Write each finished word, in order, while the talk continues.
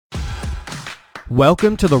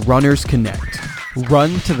Welcome to the Runners Connect,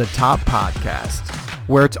 Run to the Top podcast,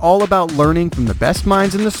 where it's all about learning from the best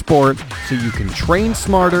minds in the sport so you can train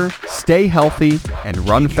smarter, stay healthy, and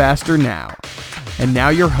run faster now. And now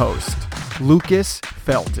your host, Lucas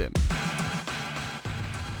Felton.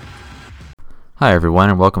 Hi everyone,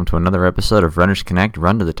 and welcome to another episode of Runners Connect,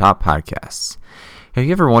 Run to the Top podcasts. Have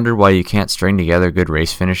you ever wondered why you can't string together good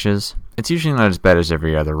race finishes? It's usually not as bad as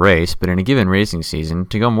every other race, but in a given racing season,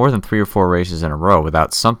 to go more than 3 or 4 races in a row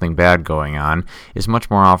without something bad going on is much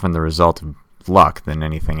more often the result of luck than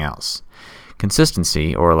anything else.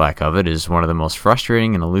 Consistency, or lack of it, is one of the most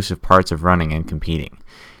frustrating and elusive parts of running and competing.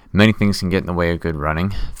 Many things can get in the way of good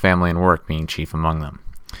running, family and work being chief among them.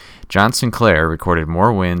 Jon Sinclair recorded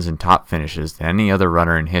more wins and top finishes than any other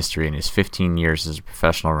runner in history in his 15 years as a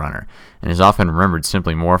professional runner, and is often remembered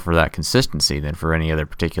simply more for that consistency than for any other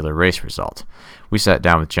particular race result. We sat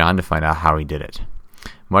down with Jon to find out how he did it.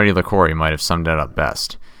 Marty Liqouri might have summed it up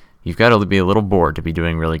best. You've got to be a little bored to be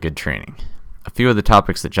doing really good training. A few of the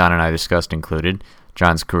topics that Jon and I discussed included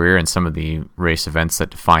Jon's career and some of the race events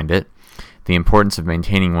that defined it, the importance of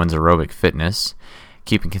maintaining one's aerobic fitness,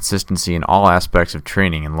 keeping consistency in all aspects of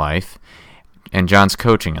training in life, and Jon's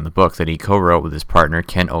coaching in the book that he co-wrote with his partner,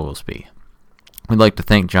 Kent Oglesby. We'd like to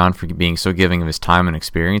thank Jon for being so giving of his time and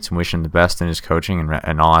experience and wish him the best in his coaching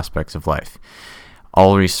and all aspects of life.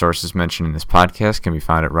 All resources mentioned in this podcast can be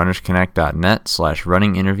found at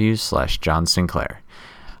runnersconnect.net/runninginterviews/Jon Sinclair.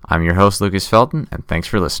 I'm your host, Lucas Felton, and thanks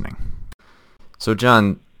for listening. So,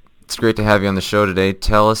 Jon, it's great to have you on the show today.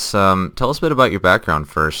 Tell us a bit about your background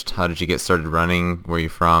first. How did you get started running? Where are you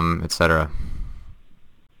from, etc.?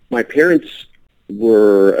 My parents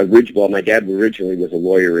were original. Well, my dad originally was a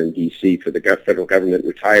lawyer in D.C. for the federal government,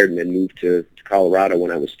 retired, and then moved to Colorado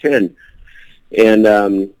when I was 10. And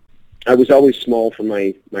I was always small for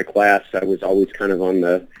my class. I was always kind of on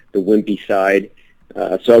the wimpy side.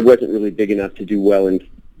 So I wasn't really big enough to do well in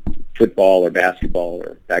football or basketball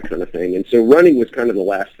or that kind of thing. And so running was kind of the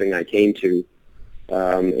last thing I came to.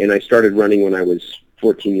 And I started running when I was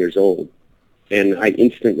 14 years old. And I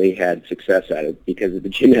instantly had success at it because of the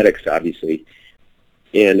genetics, obviously.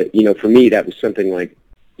 And, for me, that was something like,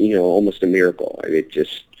 almost a miracle.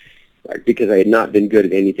 Because I had not been good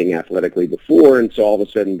at anything athletically before, and so all of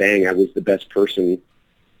a sudden, bang, I was the best person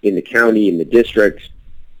in the county, in the district.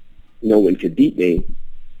 No one could beat me.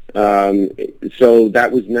 So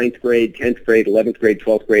that was 9th grade, 10th grade, 11th grade,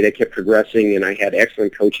 12th grade. I kept progressing, and I had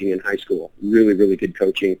excellent coaching in high school, really, really good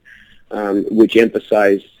coaching, which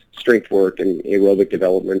emphasized strength work and aerobic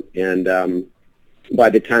development. And by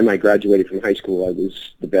the time I graduated from high school, I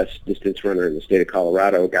was the best distance runner in the state of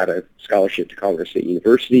Colorado, got a scholarship to Colorado State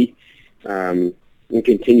University, and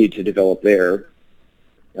continued to develop there.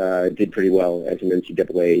 Did pretty well as an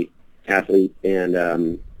NCAA athlete,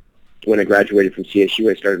 and when I graduated from CSU,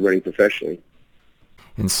 I started running professionally.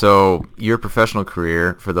 And so your professional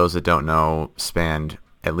career, for those that don't know, spanned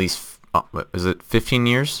at least, is it 15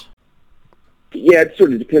 years? Yeah, it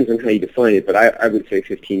sort of depends on how you define it, but I would say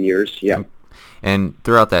 15 years, yeah. And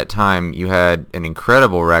throughout that time, you had an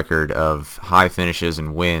incredible record of high finishes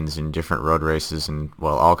and wins in different road races and,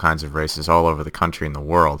 all kinds of races all over the country and the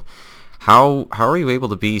world. How are you able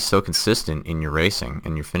to be so consistent in your racing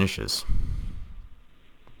and your finishes?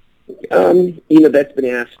 That's been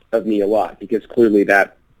asked of me a lot because clearly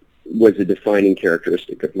that was a defining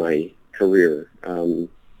characteristic of my career.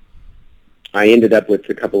 I ended up with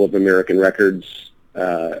a couple of American records,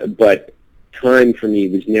 but time for me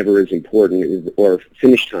was never as important, or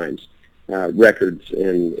finish times, records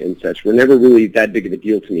and such were never really that big of a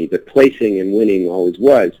deal to me, but placing and winning always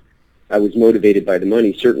was. I was motivated by the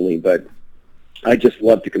money, certainly, but I just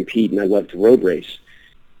loved to compete and I loved to road race.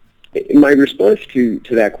 My response to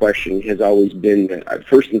that question has always been that,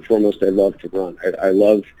 first and foremost, I love to run. I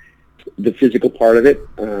love the physical part of it.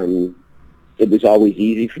 It was always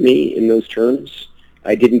easy for me in those terms.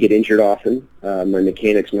 I didn't get injured often. My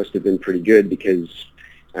mechanics must have been pretty good because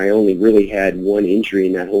I only really had one injury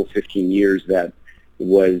in that whole 15 years that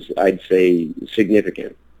was, I'd say,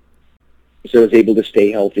 significant. So I was able to stay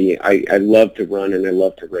healthy. I love to run and I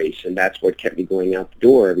love to race, and that's what kept me going out the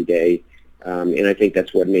door every day. And I think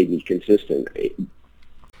that's what made me consistent.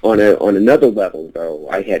 On another level, though,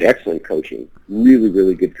 I had excellent coaching, really,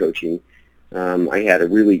 really good coaching. I had a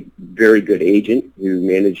really very good agent who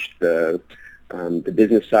managed the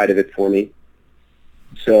business side of it for me.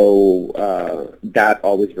 So that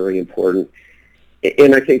always very important.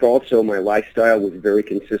 And I think also my lifestyle was very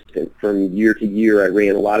consistent. From year to year, I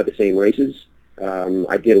ran a lot of the same races.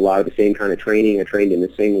 I did a lot of the same kind of training. I trained in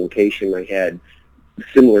the same location. I had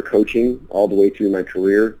similar coaching all the way through my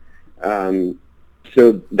career.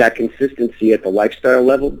 So that consistency at the lifestyle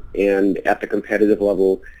level and at the competitive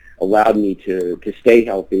level allowed me to stay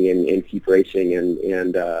healthy and keep racing,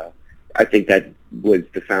 and I think that was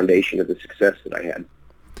the foundation of the success that I had.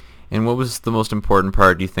 And what was the most important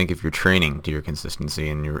part, do you think, of your training to your consistency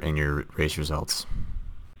and your race results?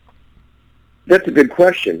 That's a good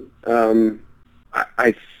question.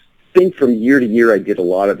 I think from year to year I did a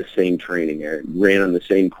lot of the same training. I ran on the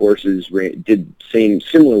same courses, did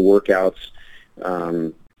similar workouts.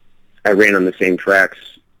 I ran on the same tracks,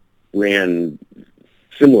 ran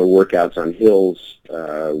similar workouts on hills,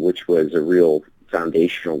 which was a real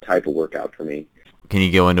foundational type of workout for me. Can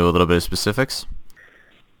you go into a little bit of specifics?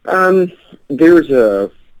 There's a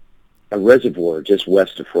reservoir just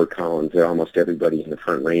west of Fort Collins that almost everybody in the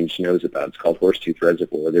Front Range knows about. It's called Horsetooth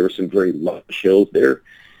Reservoir. There were some very large hills there.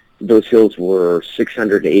 Those hills were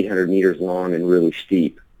 600 to 800 meters long and really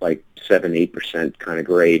steep, like 7-8% kind of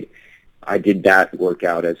grade. I did that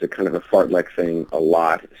workout as a kind of a fartlek thing a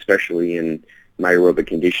lot, especially in my aerobic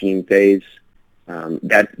conditioning phase.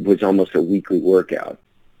 That was almost a weekly workout.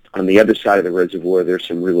 On the other side of the reservoir, there's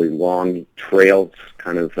some really long trails,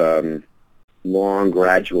 kind of long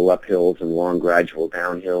gradual uphills and long gradual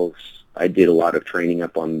downhills. I did a lot of training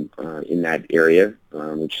up on in that area,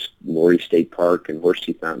 which is Laurie State Park and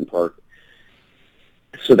Horsetooth Mountain Park.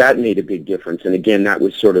 So that made a big difference. And again, that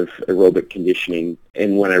was sort of aerobic conditioning.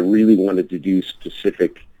 And when I really wanted to do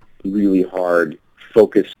specific, really hard,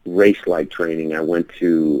 focused race-like training, I went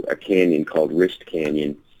to a canyon called Wrist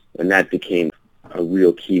Canyon, and that became a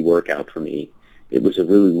real key workout for me. It was a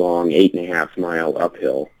really long 8.5-mile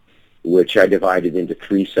uphill, which I divided into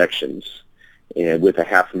 3 sections, and with a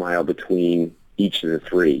half-mile between each of the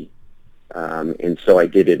 3. And so I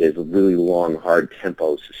did it as a really long, hard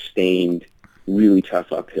tempo, sustained, really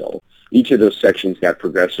tough uphill. Each of those sections got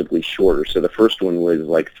progressively shorter. So the first one was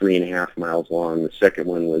like 3.5 miles long, the second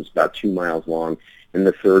one was about 2 miles long, and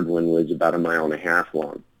the third one was about 1.5 miles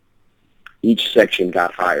long. Each section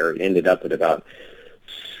got higher. It ended up at about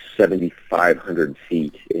 7,500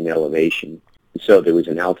 feet in elevation. So there was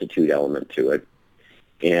an altitude element to it,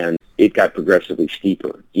 and it got progressively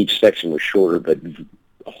steeper. Each section was shorter, but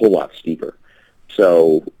a whole lot steeper.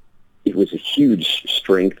 So it was a huge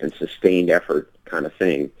strength and sustained effort kind of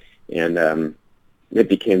thing, and it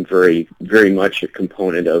became very, very much a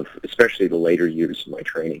component of especially the later years of my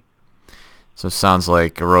training. So it sounds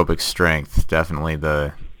like aerobic strength, definitely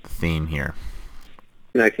the theme here.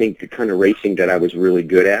 And I think the kind of racing that I was really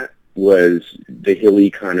good at was the hilly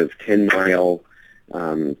kind of 10-mile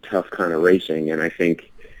tough kind of racing, and I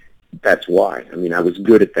think that's why. I mean, I was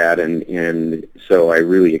good at that, and so I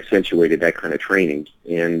really accentuated that kind of training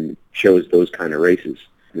and chose those kind of races.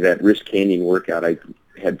 That Wrist Canyon workout, I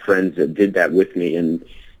had friends that did that with me, and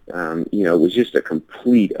it was just a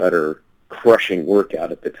complete, utter crushing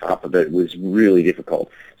workout at the top of it. It was really difficult.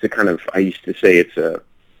 It's a kind of, I used to say it's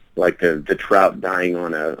like the trout dying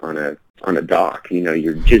on a dock.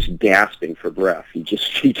 You're just gasping for breath. You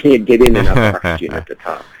can't get in enough oxygen at the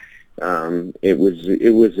top. It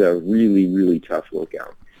was a really, really tough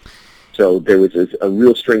workout. So there was a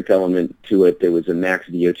real strength element to it. There was a max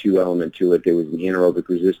VO2 element to it. There was an anaerobic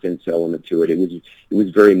resistance element to it. It was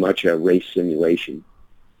very much a race simulation.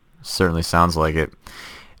 Certainly sounds like it.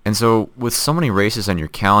 And so with so many races on your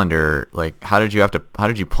calendar, like how did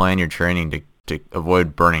you plan your training to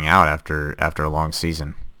avoid burning out after a long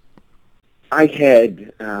season? I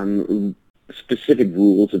had specific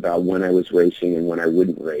rules about when I was racing and when I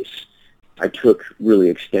wouldn't race. I took really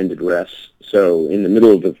extended rests. So in the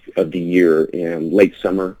middle of the year, in late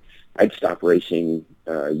summer, I'd stop racing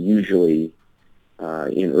usually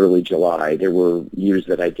in early July. There were years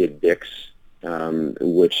that I did Dix,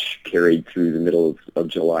 which carried through the middle of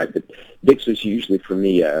July. But Dix was usually for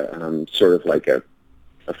me sort of like a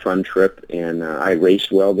fun trip, and I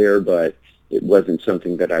raced well there, but it wasn't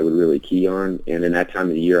something that I would really key on. And in that time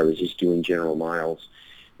of the year, I was just doing general miles.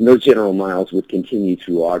 And those general miles would continue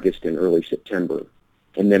through August and early September.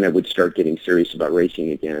 And then I would start getting serious about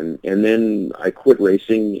racing again. And then I quit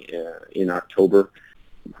racing in October,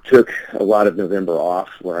 took a lot of November off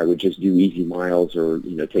where I would just do easy miles or,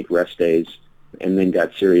 take rest days, and then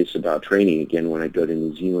got serious about training again when I'd go to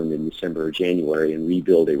New Zealand in December or January and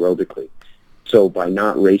rebuild aerobically. So by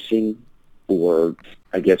not racing, or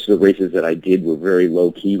I guess the races that I did were very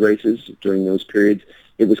low-key races during those periods,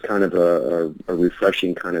 it was kind of a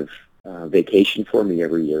refreshing kind of vacation for me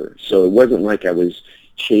every year. So it wasn't like I was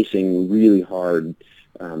chasing really hard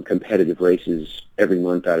competitive races every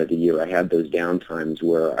month out of the year. I had those down times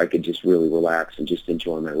where I could just really relax and just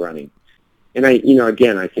enjoy my running. And I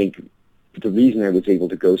think the reason I was able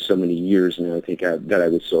to go so many years, and I think that I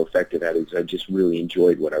was so effective at it, is I just really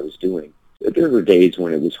enjoyed what I was doing. There were days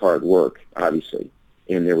when it was hard work, obviously,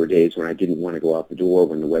 and there were days when I didn't want to go out the door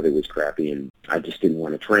when the weather was crappy, and I just didn't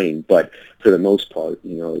want to train. But for the most part,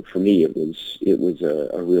 for me, it was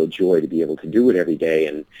a real joy to be able to do it every day,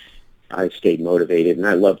 and I stayed motivated, and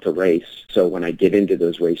I love to race. So when I get into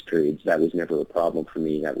those race periods, that was never a problem for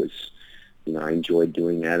me. That was, I enjoyed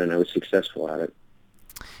doing that, and I was successful at it.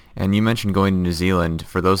 And you mentioned going to New Zealand.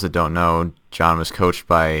 For those that don't know, John was coached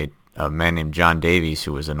by a man named John Davies,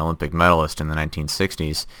 who was an Olympic medalist in the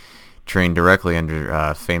 1960s, trained directly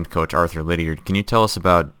under famed coach Arthur Lydiard. Can you tell us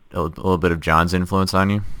about a little bit of John's influence on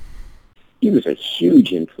you? He was a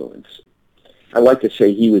huge influence. I like to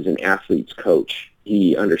say he was an athlete's coach.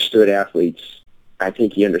 He understood athletes. I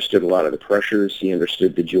think he understood a lot of the pressures. He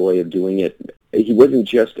understood the joy of doing it. He wasn't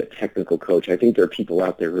just a technical coach. I think there are people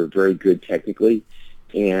out there who are very good technically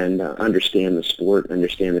and understand the sport,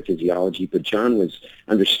 understand the physiology, but John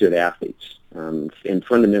understood athletes. And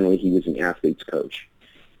fundamentally, he was an athlete's coach.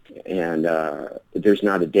 And there's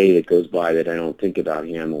not a day that goes by that I don't think about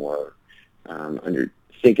him or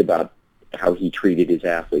think about how he treated his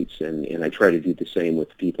athletes, and I try to do the same with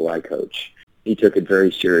the people I coach. He took it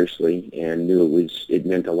very seriously and knew it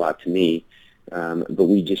meant a lot to me. But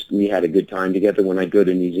we had a good time together. When I'd go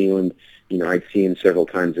to New Zealand, I'd see him several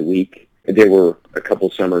times a week. There were a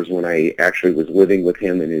couple summers when I actually was living with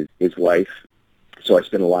him and his wife, so I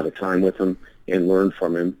spent a lot of time with him and learned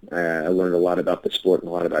from him. I learned a lot about the sport and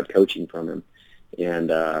a lot about coaching from him.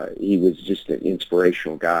 And he was just an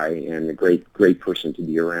inspirational guy and a great person to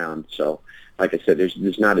be around. So, like I said,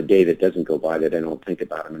 there's not a day that doesn't go by that I don't think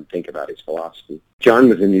about him and think about his philosophy. John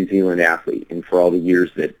was a New Zealand athlete, and for all the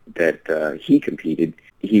years that he competed,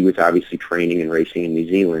 he was obviously training and racing in New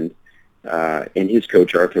Zealand. And his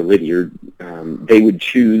coach, Arthur Lydiard, they would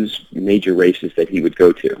choose major races that he would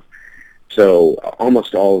go to. So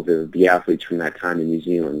almost all of the athletes from that time in New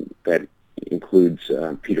Zealand, that includes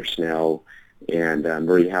Peter Snell and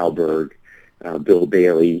Murray Halberg, Bill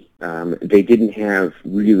Bailey, they didn't have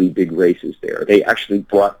really big races there. They actually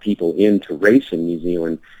brought people in to race in New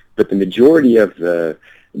Zealand, but the majority of the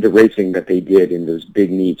racing that they did in those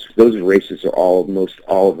big meets, those races most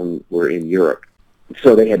all of them were in Europe.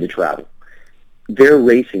 So they had to travel. Their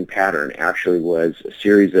racing pattern actually was a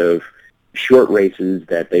series of short races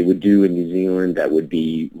that they would do in New Zealand that would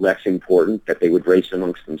be less important, that they would race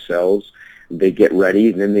amongst themselves. They'd get ready,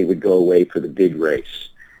 and then they would go away for the big race.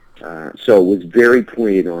 So it was very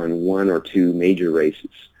pointed on one or two major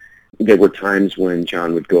races. There were times when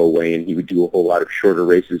John would go away and he would do a whole lot of shorter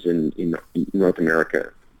races in North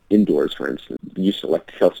America, indoors, for instance. We used to like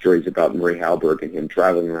to tell stories about Murray Halberg and him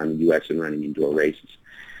traveling around the U.S. and running indoor races.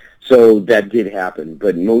 So that did happen,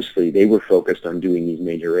 but mostly they were focused on doing these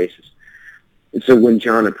major races. And so when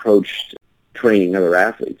John approached training other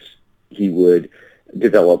athletes, he would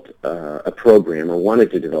develop a program, or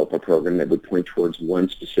wanted to develop a program that would point towards one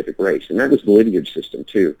specific race. And that was the Lydiard system,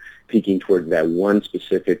 too, peaking towards that one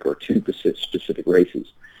specific or two specific races.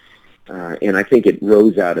 And I think it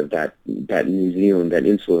rose out of that New Zealand, that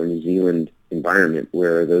insular New Zealand environment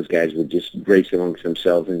where those guys would just race amongst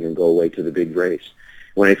themselves and then go away to the big race.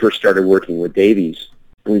 When I first started working with Davies,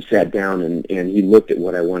 we sat down and he looked at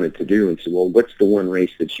what I wanted to do and said, well, what's the one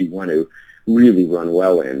race that you want to really run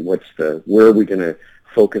well in? Where are we going to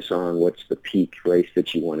focus on? What's the peak race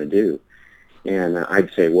that you want to do? And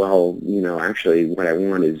I'd say, well, actually what I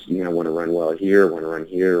want is, I want to run well here, I want to run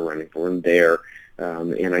here, run there,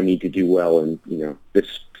 and I need to do well in,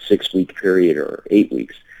 this 6-week period or 8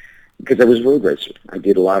 weeks. Because I was a road racer. I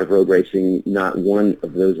did a lot of road racing. Not one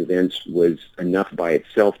of those events was enough by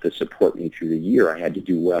itself to support me through the year. I had to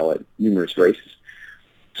do well at numerous races.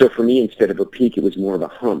 So for me, instead of a peak, it was more of a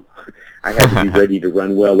hump. I had to be ready to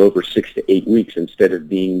run well over 6 to 8 weeks instead of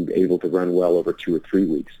being able to run well over 2 or 3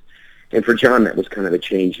 weeks. And for John, that was kind of a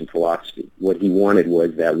change in philosophy. What he wanted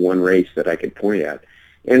was that one race that I could point at.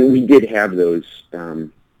 And we did have those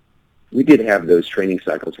training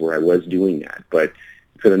cycles where I was doing that, but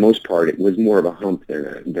for the most part, it was more of a hump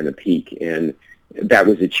than a peak, and that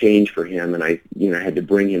was a change for him. And I had to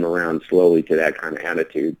bring him around slowly to that kind of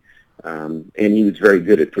attitude. And he was very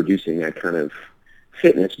good at producing that kind of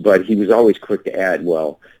fitness, but he was always quick to add,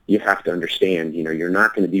 well, you have to understand, you're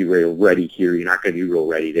not going to be real ready here, you're not going to be real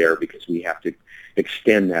ready there, because we have to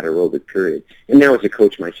extend that aerobic period. And now as a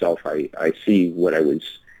coach myself, I see what I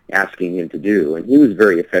was asking him to do, and he was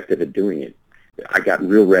very effective at doing it. I got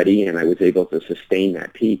real ready, and I was able to sustain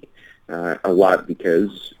that peak a lot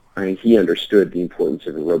because he understood the importance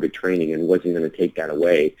of aerobic training and wasn't going to take that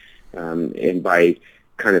away. And by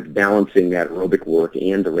kind of balancing that aerobic work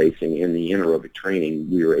and the racing and the anaerobic training,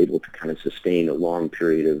 we were able to kind of sustain a long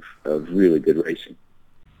period of really good racing.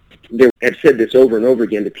 I've said this over and over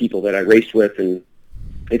again to people that I raced with, and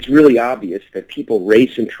it's really obvious that people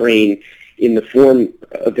race and train in the form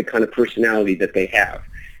of the kind of personality that they have.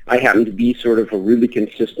 I happen to be sort of a really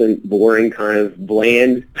consistent, boring, kind of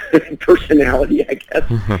bland personality, I guess.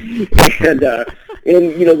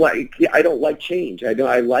 and you know, like, I don't like change.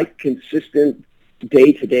 I like consistent,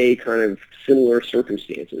 day-to-day kind of similar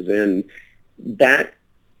circumstances. And that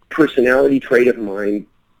personality trait of mine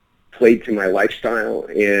played to my lifestyle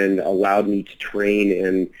and allowed me to train,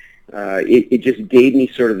 and it just gave me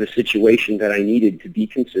sort of the situation that I needed to be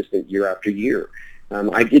consistent year after year.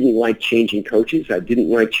 I didn't like changing coaches. I didn't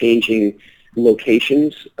like changing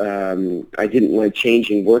locations. I didn't like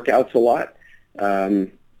changing workouts a lot.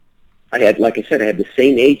 I had, like I said, I had the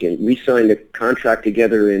same agent. We signed a contract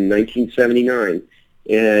together in 1979,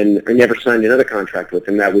 and I never signed another contract with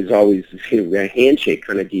him. That was always, you know, a handshake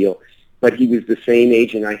kind of deal. But he was the same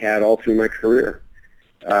agent I had all through my career.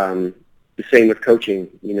 The same with coaching.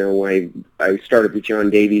 You know, I started with John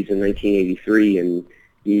Davies in 1983, and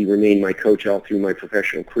he remained my coach all through my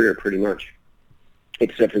professional career pretty much,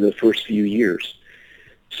 except for the first few years.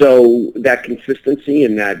 So that consistency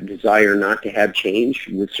and that desire not to have change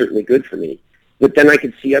was certainly good for me. But then I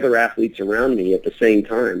could see other athletes around me at the same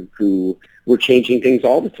time who were changing things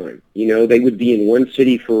all the time. You know, they would be in one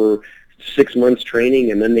city for 6 months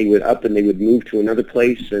training, and then they would up and they would move to another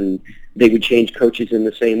place, and they would change coaches in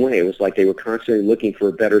the same way. It was like they were constantly looking for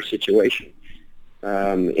a better situation.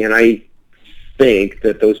 And I think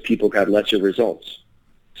that those people got lesser results.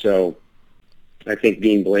 So I think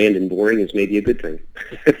being bland and boring is maybe a good thing.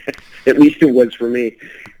 At least it was for me.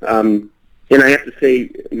 And I have to say,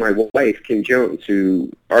 my wife, Kim Jones,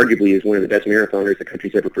 who arguably is one of the best marathoners the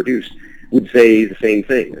country's ever produced, would say the same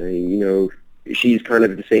thing. I mean, you know, she's kind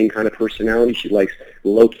of the same kind of personality. She likes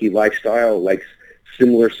low-key lifestyle, likes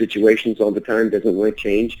similar situations all the time, doesn't like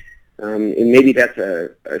change. And maybe that's a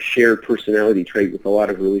shared personality trait with a lot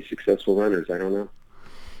of really successful runners. I don't know.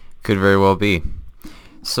 Could very well be.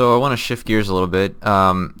 So I want to shift gears a little bit.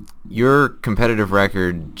 Your competitive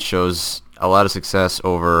record shows a lot of success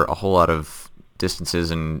over a whole lot of distances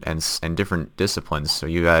and different disciplines. So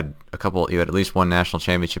you had at least one national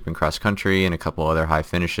championship in cross country and a couple other high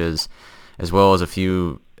finishes, as well as a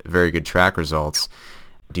few very good track results.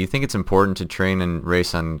 Do you think it's important to train and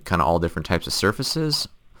race on kind of all different types of surfaces?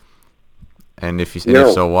 And if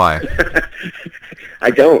so, why?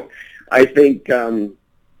 I don't. I think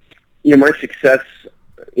my success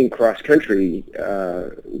in cross country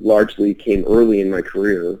largely came early in my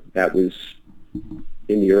career. That was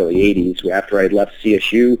in the early 80s, after I left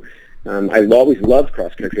CSU. I always loved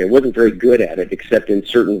cross country. I wasn't very good at it, except in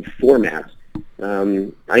certain formats.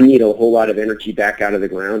 I need a whole lot of energy back out of the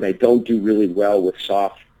ground. I don't do really well with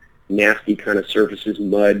soft, nasty kind of surfaces,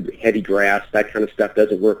 mud, heavy grass. That kind of stuff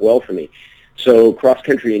doesn't work well for me. So cross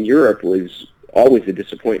country in Europe was always a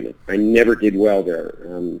disappointment. I never did well there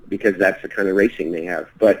because that's the kind of racing they have.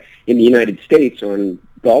 But in the United States, on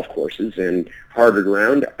golf courses and harder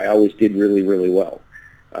ground, I always did really, really well.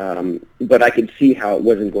 But I could see how it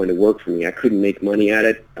wasn't going to work for me. I couldn't make money at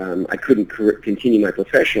it. I couldn't continue my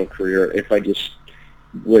professional career if I just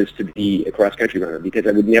was to be a cross-country runner, because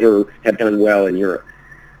I would never have done well in Europe.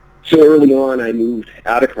 So early on, I moved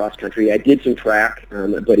out of cross-country. I did some track,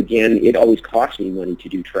 but again, it always cost me money to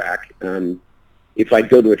do track. If I'd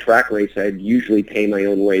go to a track race, I'd usually pay my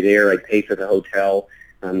own way there. I'd pay for the hotel.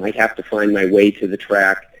 I'd have to find my way to the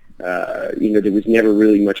track. There was never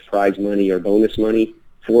really much prize money or bonus money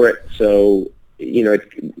for it. So,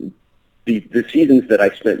 the seasons that I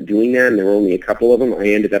spent doing that, and there were only a couple of them, I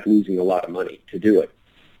ended up losing a lot of money to do it.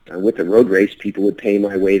 With the road race, people would pay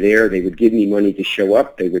my way there. They would give me money to show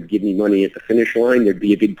up. They would give me money at the finish line. There'd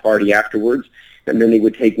be a big party afterwards, and then they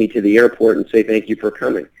would take me to the airport and say, thank you for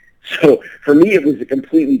coming. So for me, it was a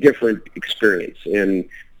completely different experience, and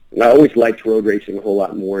I always liked road racing a whole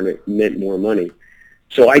lot more, and it meant more money.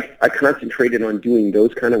 So I concentrated on doing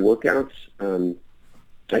those kind of workouts.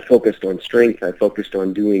 I focused on strength. I focused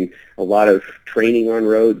on doing a lot of training on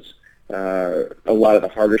roads. A lot of the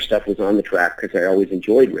harder stuff was on the track because I always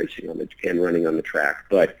enjoyed racing and running on the track.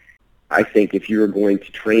 But I think if you're going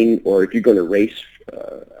to train or if you're going to race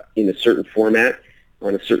in a certain format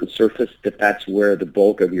on a certain surface, that's where the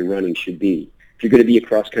bulk of your running should be. If you're going to be a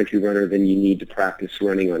cross-country runner, then you need to practice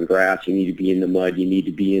running on grass. You need to be in the mud. You need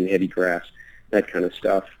to be in heavy grass, that kind of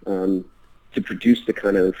stuff, to produce the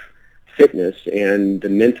kind of fitness and the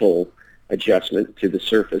mental adjustment to the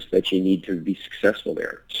surface that you need to be successful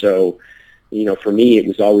there. So for me, it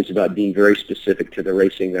was always about being very specific to the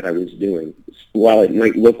racing that I was doing. While it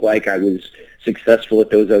might look like I was successful at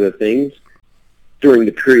those other things, during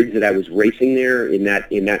the periods that I was racing there in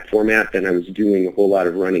that format, then I was doing a whole lot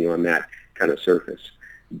of running on that kind of surface.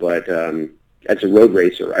 But as a road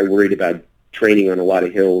racer, I worried about training on a lot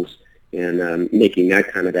of hills and making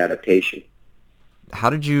that kind of adaptation. How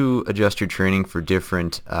did you adjust your training for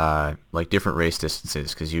different race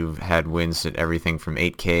distances? Because you've had wins at everything from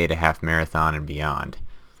 8K to half marathon and beyond.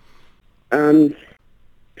 It's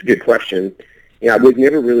a good question. Yeah, I was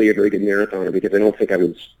never really a very good marathoner because I don't think I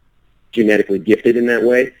was genetically gifted in that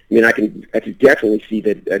way. I mean, I can definitely see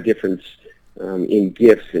a difference in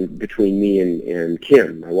gifts between me and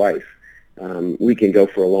Kim, my wife. We can go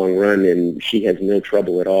for a long run, and she has no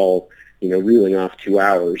trouble at all, reeling off 2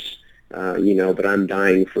 hours. But I'm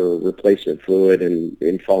dying for replacement fluid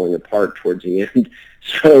and falling apart towards the end.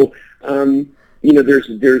 So,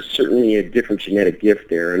 there's certainly a different genetic gift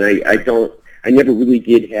there, and I never really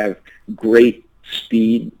did have great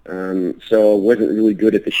speed, so I wasn't really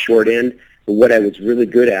good at the short end. But what I was really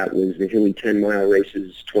good at was the hilly 10-mile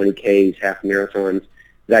races, 20Ks, half marathons,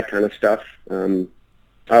 that kind of stuff. I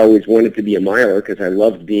always wanted to be a miler because I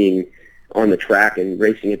loved being on the track and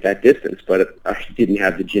racing at that distance, but I didn't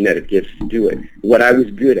have the genetic gifts to do it. What I was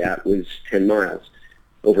good at was 10 miles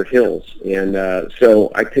over hills, and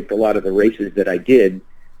so I picked a lot of the races that I did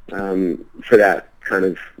for that kind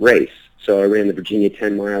of race. So I ran the Virginia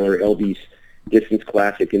 10-miler, Elby's Distance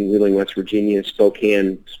Classic in Wheeling, West Virginia,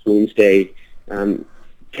 Spokane, Spoons Day,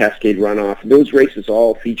 Cascade Runoff. Those races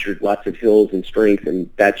all featured lots of hills and strength, and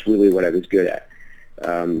that's really what I was good at.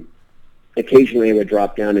 Occasionally I would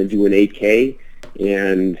drop down and do an 8K,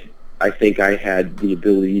 and I think I had the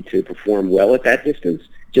ability to perform well at that distance,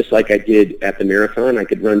 just like I did at the marathon. I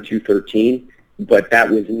could run 2:13, but that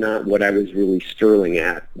was not what I was really sterling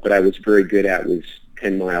at. What I was very good at was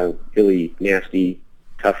 10-mile, hilly, nasty,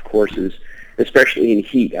 tough courses, especially in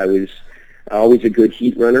heat. I was always a good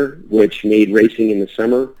heat runner, which made racing in the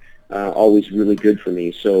summer always really good for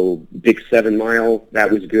me. So big 7-mile, that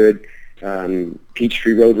was good.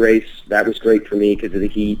 Peachtree Road Race, that was great for me because of the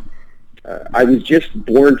heat. I was just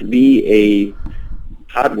born to be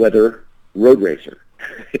a hot weather road racer.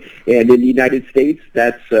 And in the United States,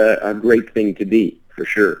 that's a great thing to be, for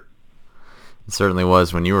sure. It certainly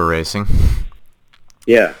was when you were racing.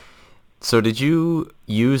 Yeah. So did you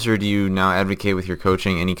use or do you now advocate with your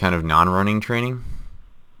coaching any kind of non-running training?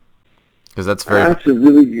 Because that's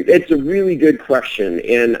it's a really good question.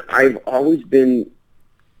 And I've always been,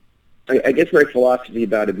 I guess my philosophy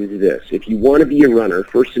about it is this. If you want to be a runner,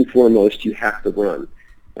 first and foremost, you have to run.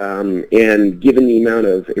 And given the amount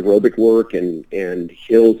of aerobic work and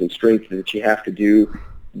hills and strength that you have to do,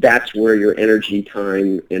 that's where your energy,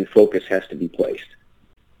 time, and focus has to be placed.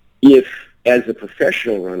 If, as a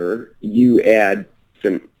professional runner, you add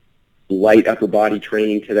some light upper body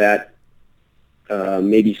training to that,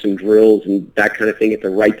 maybe some drills and that kind of thing at the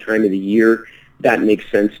right time of the year, that makes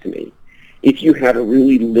sense to me. If you have a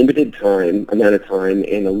really limited amount of time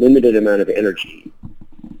and a limited amount of energy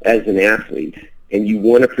as an athlete, and you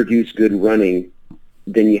want to produce good running,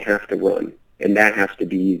 then you have to run, and that has to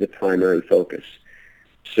be the primary focus.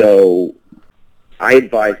 So I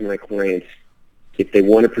advise my clients, if they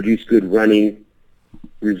want to produce good running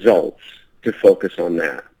results, to focus on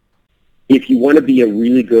that. If you want to be a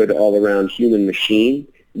really good all-around human machine,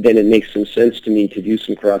 then it makes some sense to me to do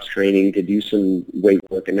some cross-training, to do some weight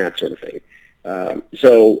work and that sort of thing.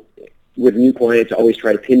 So with new clients, I always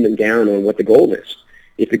try to pin them down on what the goal is.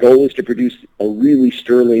 If the goal is to produce a really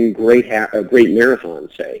sterling, great marathon,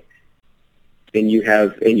 say, and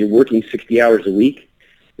you're working 60 hours a week,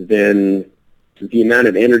 then the amount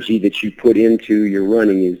of energy that you put into your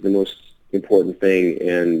running is the most important thing,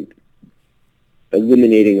 and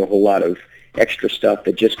eliminating a whole lot of extra stuff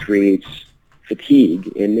that just creates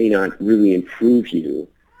fatigue and may not really improve you,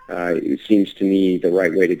 it seems to me the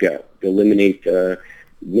right way to go. Eliminate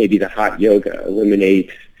maybe the hot yoga,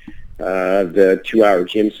 eliminate the 2-hour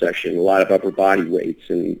gym session, a lot of upper body weights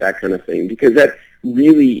and that kind of thing, because that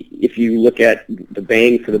really, if you look at the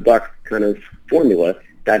bang for the buck kind of formula,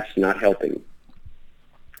 that's not helping.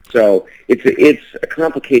 So it's a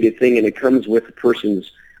complicated thing, and it comes with a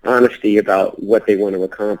person's honesty about what they want to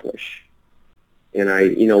accomplish. And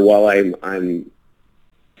while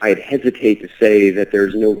I'd hesitate to say that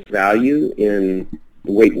there's no value in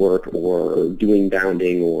weight work or doing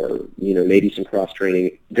bounding or maybe some cross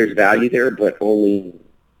training, there's value there, but only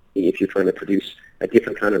if you're trying to produce a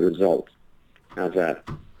different kind of result. How's that?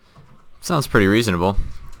 Sounds pretty reasonable.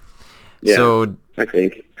 Yeah, so, I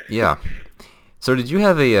think. Yeah. So did you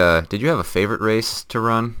have a favorite race to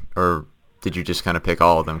run, or did you just kind of pick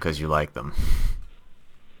all of them because you like them?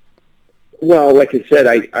 Well, like I said,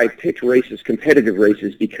 I picked races, competitive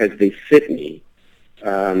races, because they fit me.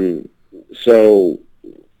 So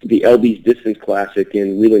the LB's Distance Classic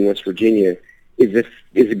in Wheeling, West Virginia is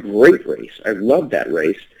a great race. I love that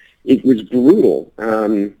race. It was brutal.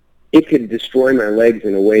 It could destroy my legs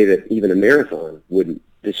in a way that even a marathon wouldn't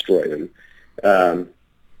destroy them.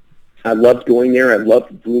 I loved going there. I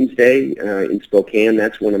loved Bloomsday in Spokane.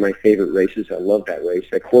 That's one of my favorite races. I love that race.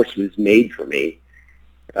 That course was made for me.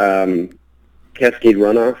 Cascade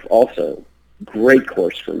Runoff, also great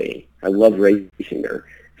course for me. I love racing there.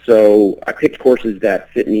 So I picked courses that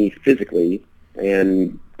fit me physically,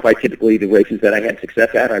 and quite typically the races that I had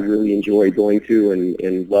success at, I really enjoy going to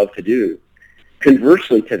and love to do.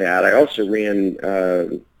 Conversely to that, I also ran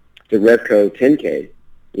the Revco 10K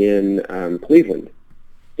in Cleveland.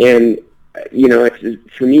 And,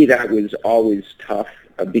 for me that was always tough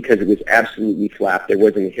because it was absolutely flat. There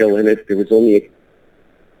wasn't a hill in it. There was only a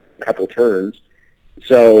couple turns.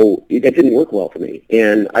 So that didn't work well for me.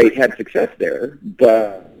 And I had success there,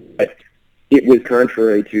 but it was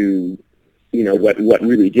contrary to, what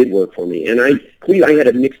really did work for me. And I had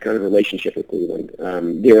a mixed kind of relationship with Cleveland.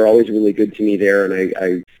 They were always really good to me there,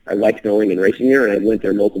 and I liked going and racing there, and I went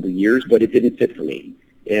there multiple years, but it didn't fit for me.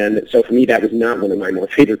 And so for me, that was not one of my more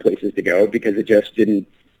favorite places to go because it just didn't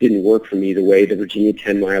work for me the way the Virginia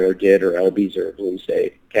 10-miler did, or Elby's, or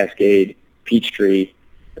Bloomsday, Cascade, Peachtree.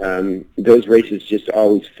 Those races just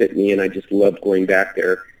always fit me, and I just loved going back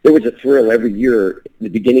there. There was a thrill every year at the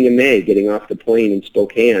beginning of May, getting off the plane in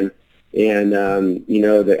Spokane, and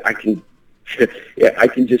that I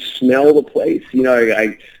can just smell the place.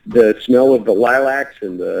 The smell of the lilacs,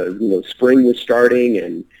 and the spring was starting,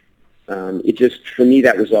 and it just, for me,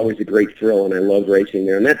 that was always a great thrill, and I loved racing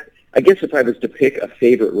there. And that, I guess, if I was to pick a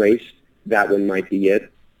favorite race, that one might be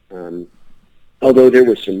it. Although there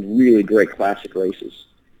were some really great classic races,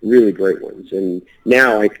 really great ones. And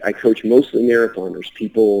now I coach mostly marathoners,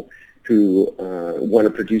 people who want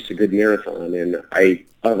to produce a good marathon. And I've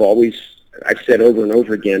said over and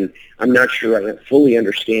over again, I'm not sure I fully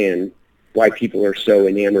understand why people are so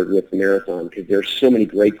enamored with the marathon, because there's so many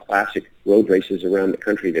great classic road races around the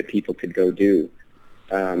country that people could go do.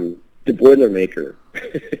 The Boilermaker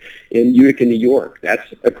in Utica, New York,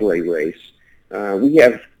 that's a great race.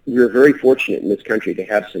 We're very fortunate in this country to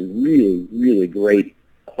have some really, really great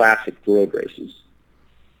classic road races.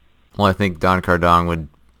 Well, I think Don Cardone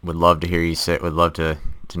would love to hear you say, would love to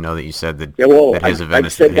know that you said that, his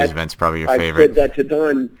event's probably your favorite.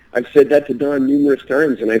 I've said that to Don numerous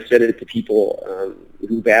times, and I've said it to people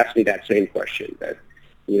who've asked me that same question. That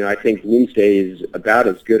I think Bloomsday is about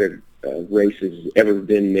as good a race as ever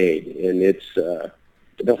been made, and it's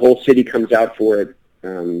the whole city comes out for it.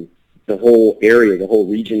 The whole area, the whole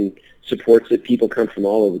region supports it. People come from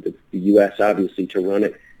all over the U.S., obviously, to run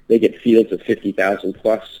it. They get fields of 50,000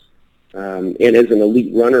 plus. And as an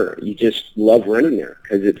elite runner, you just love running there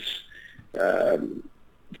because it's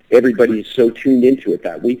everybody's so tuned into it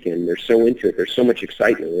that weekend. They're so into it. There's so much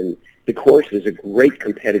excitement. And the course is a great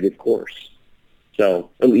competitive course. So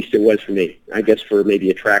at least it was for me. I guess for maybe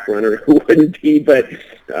a track runner who wouldn't be, but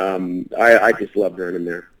I just loved running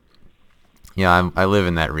there. Yeah, I live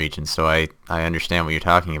in that region, so I understand what you're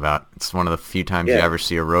talking about. It's one of the few times you ever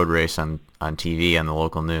see a road race on TV on the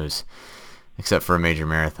local news, except for a major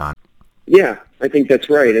marathon. Yeah, I think that's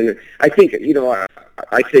right. And I think,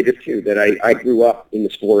 I say this too, that I grew up in the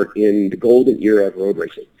sport in the golden era of road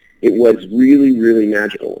racing. It was really, really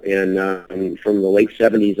magical. And from the late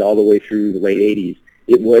 70s all the way through the late 80s,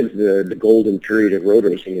 it was the golden period of road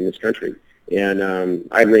racing in this country. And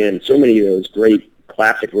I ran so many of those great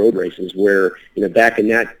classic road races where, back in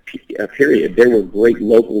that period, there were great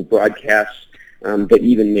local broadcasts that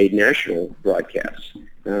even made national broadcasts.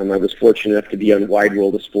 I was fortunate enough to be on Wide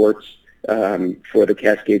World of Sports for the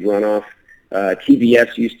Cascade Runoff.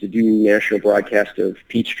 TBS used to do national broadcast of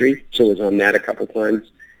Peachtree, so I was on that a couple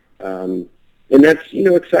times. And that's,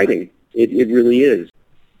 exciting. It really is.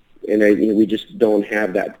 And we just don't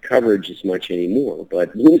have that coverage as much anymore.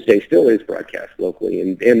 But Bloomsday still is broadcast locally,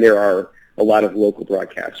 and there are a lot of local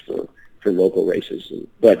broadcasts for local races.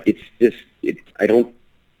 But I don't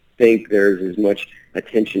think there's as much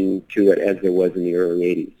attention to it as there was in the early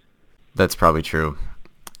 80s. That's probably true.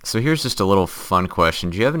 So here's just a little fun question.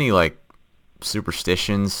 Do you have any,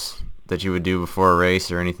 superstitions that you would do before a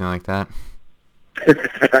race or anything like that?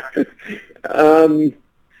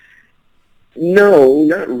 No,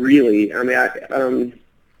 not really. I mean,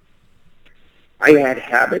 I had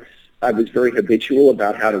habits. I was very habitual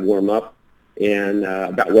about how to warm up. and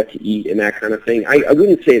about what to eat and that kind of thing. I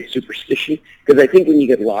wouldn't say it's superstition, because I think when you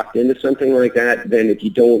get locked into something like that, then if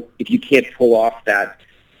you can't pull off that,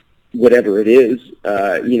 whatever it is,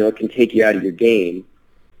 it can take you out of your game.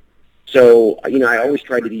 So, I always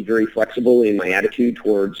tried to be very flexible in my attitude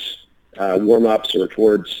towards warm-ups or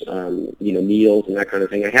towards, meals and that kind of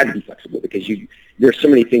thing. I had to be flexible because there's so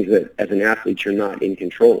many things that as an athlete you're not in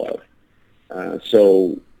control of.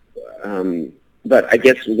 But I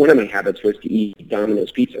guess one of my habits was to eat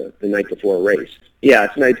Domino's pizza the night before a race. Yeah,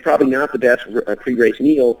 it's probably not the best pre-race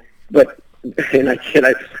meal, but, and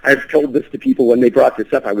I've told this to people when they brought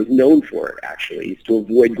this up, I was known for it, actually, is to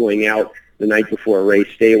avoid going out the night before a race,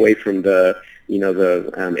 stay away from the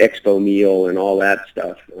expo meal and all that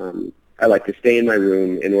stuff. I like to stay in my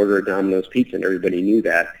room and order a Domino's pizza, and everybody knew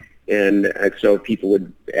that. And so people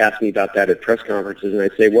would ask me about that at press conferences, and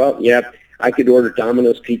I'd say, well, yeah, I could order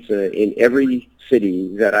Domino's pizza in every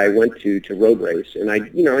city that I went to road race, and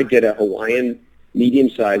I'd get a Hawaiian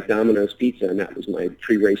medium-sized Domino's pizza, and that was my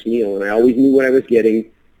pre-race meal, and I always knew what I was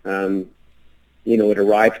getting. It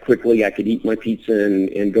arrived quickly. I could eat my pizza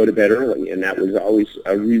and go to bed early, and that was always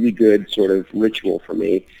a really good sort of ritual for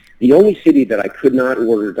me. The only city that I could not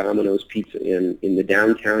order Domino's pizza in the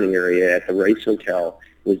downtown area at the race hotel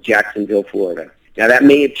was Jacksonville, Florida. Now, that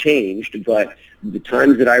may have changed, but the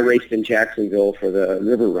times that I raced in Jacksonville for the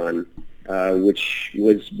River Run, which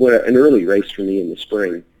was an early race for me in the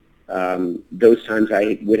spring, those times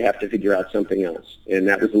I would have to figure out something else. And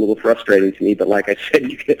that was a little frustrating to me, but like I said,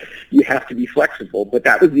 you have to be flexible. But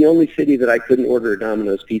that was the only city that I couldn't order a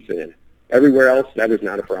Domino's pizza in. Everywhere else, that was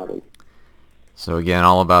not a problem. So again,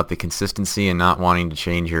 all about the consistency and not wanting to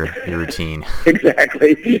change your routine.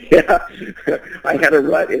 Exactly. Yeah. I had a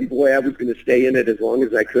rut, and boy, I was going to stay in it as long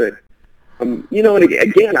as I could. And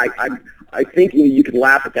again, I think you can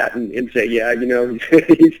laugh at that and say, yeah,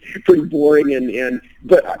 he's pretty boring,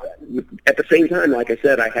 but at the same time, like I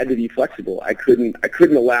said, I had to be flexible. I couldn't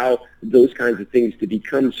allow those kinds of things to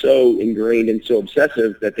become so ingrained and so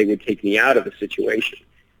obsessive that they would take me out of the situation.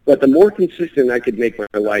 But the more consistent I could make my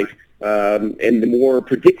life, and the more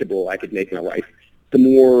predictable I could make my life, the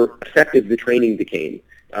more effective the training became.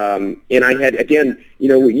 And I had, again,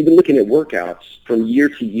 even looking at workouts from year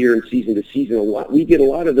to year and season to season, we did a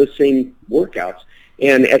lot of those same workouts.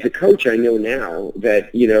 And as a coach, I know now that,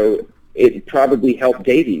 it probably helped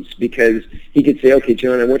Davies, because he could say, okay,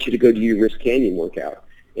 John, I want you to go do your Wrist Canyon workout,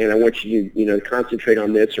 and I want you to, concentrate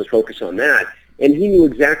on this or focus on that. And he knew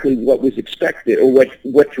exactly what was expected, or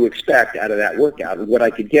what to expect out of that workout, and what I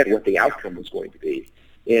could get, what the outcome was going to be.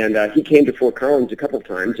 And he came to Fort Collins a couple of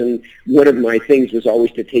times, and one of my things was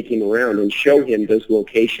always to take him around and show him those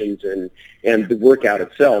locations and the workout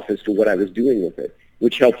itself as to what I was doing with it,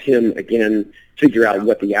 which helped him, again, figure out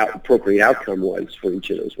what the appropriate outcome was for each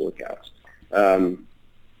of those workouts.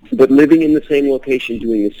 But living in the same location,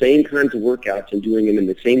 doing the same kinds of workouts and doing them in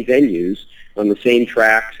the same venues, on the same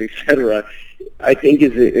tracks, etc., I think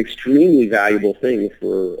is an extremely valuable thing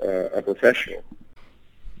for a professional.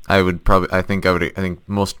 I think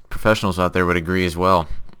most professionals out there would agree as well.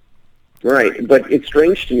 Right, but it's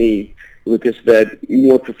strange to me, Lucas, that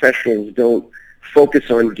more professionals don't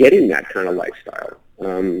focus on getting that kind of lifestyle.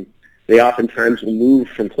 They oftentimes will move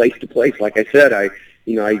from place to place. Like I said, I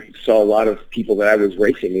saw a lot of people that I was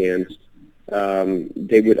racing against.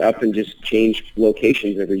 They would up and just change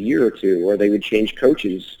locations every year or two, or they would change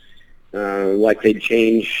coaches, like they'd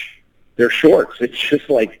change their shorts. It's just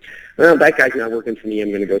like, well, that guy's not working for me, I'm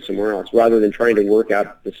going to go somewhere else, rather than trying to work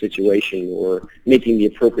out the situation or making the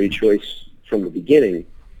appropriate choice from the beginning.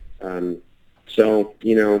 I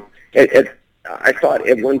thought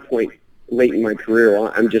at one point late in my career,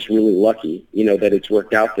 well, I'm just really lucky, that it's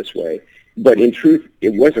worked out this way. But in truth,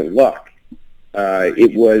 it wasn't luck.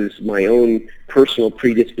 It was my own personal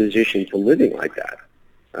predisposition to living like that.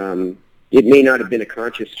 It may not have been a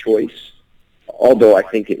conscious choice, although I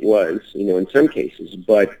think it was, in some cases,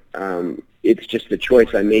 but it's just the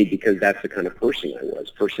choice I made because that's the kind of person I was,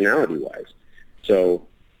 personality-wise. So,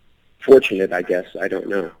 fortunate, I guess, I don't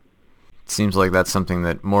know. It seems like that's something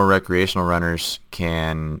that more recreational runners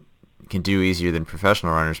can do easier than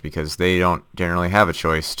professional runners, because they don't generally have a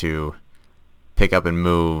choice to pick up and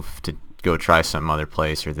move to go try some other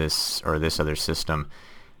place or this other system.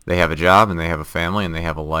 They have a job and they have a family and they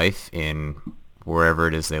have a life in wherever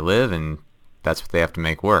it is they live, and that's what they have to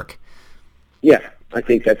make work. Yeah, I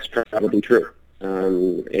think that's probably true.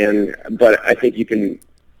 But I think you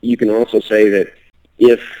can also say that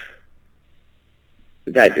if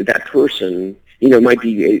that person, might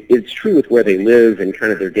be, it's true with where they live and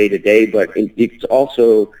kind of their day to day, but it's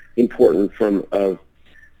also important from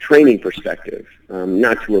training perspective,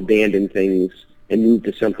 not to abandon things and move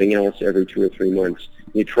to something else every 2 or 3 months.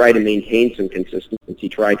 You try to maintain some consistency. You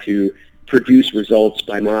try to produce results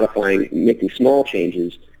by modifying, making small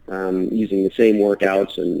changes, using the same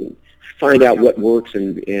workouts, and find out what works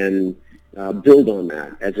and build on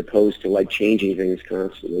that, as opposed to like changing things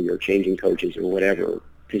constantly or changing coaches or whatever,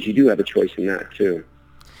 because you do have a choice in that too.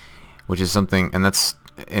 Which is something, and that's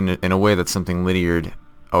in a way that's something Lydiard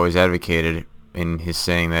always advocated in his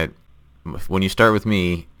saying that when you start with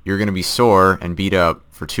me, you're going to be sore and beat up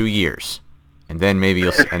for 2 years, and then maybe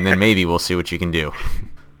we'll see what you can do.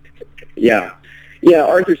 Yeah,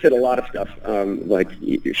 Arthur said a lot of stuff, like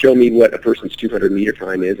show me what a person's 200-meter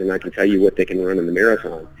time is, and I can tell you what they can run in the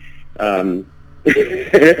marathon.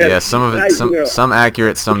 Yeah, some of it, some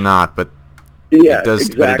accurate, some not, but yeah, it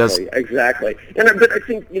does, exactly. But I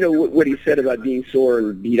think what he said about being sore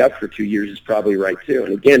and beat up for 2 years is probably right too.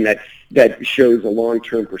 And again, that shows a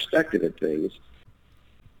long-term perspective of things.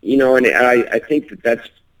 And I think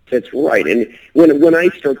that's right. And when I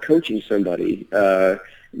start coaching somebody,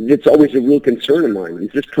 it's always a real concern of mine.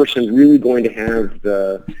 Is this person really going to have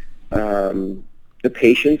the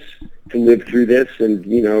patience to live through this? And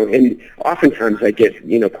and oftentimes I get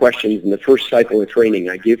questions in the first cycle of training.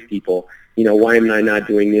 I give people, why am I not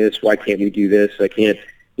doing this? Why can't we do this? I can't.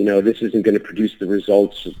 This isn't going to produce the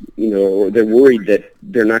results. Or they're worried that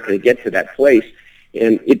they're not going to get to that place,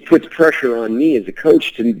 and it puts pressure on me as a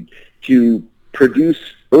coach to produce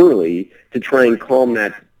early to try and calm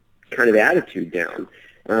that kind of attitude down.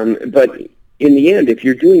 But in the end, if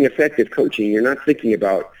you're doing effective coaching, you're not thinking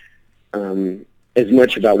about as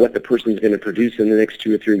much about what the person is going to produce in the next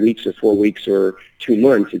 2 or 3 weeks or 4 weeks or 2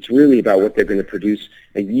 months. It's really about what they're going to produce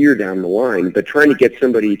a year down the line. But trying to get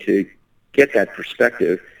somebody to get that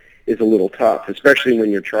perspective is a little tough, especially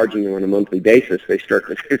when you're charging them on a monthly basis. They start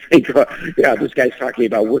to think, oh, yeah, this guy's talking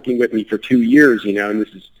about working with me for 2 years, and this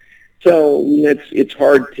is... So it's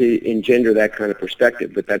hard to engender that kind of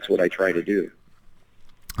perspective, but that's what I try to do.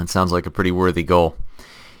 That sounds like a pretty worthy goal.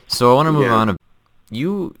 So I want to move on.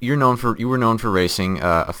 You were known for racing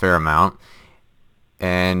a fair amount,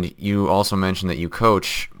 and you also mentioned that you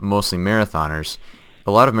coach mostly marathoners.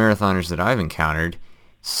 A lot of marathoners that I've encountered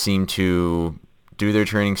seem to do their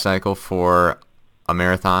training cycle for a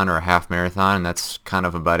marathon or a half marathon, and that's kind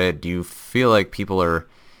of about it. Do you feel like people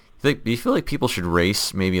should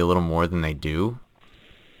race maybe a little more than they do?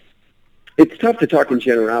 It's tough to talk in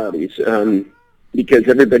generalities because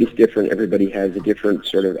everybody's different. Everybody has a different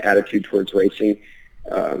sort of attitude towards racing.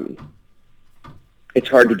 It's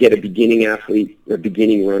hard to get a beginning athlete or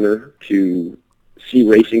beginning runner to see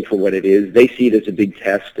racing for what it is. They see it as a big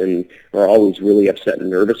test and are always really upset and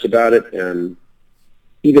nervous about it.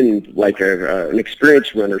 Even like an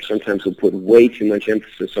experienced runner sometimes will put way too much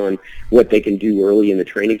emphasis on what they can do early in the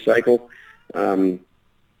training cycle.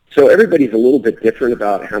 So everybody's a little bit different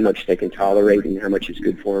about how much they can tolerate and how much is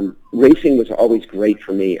good for them. Racing was always great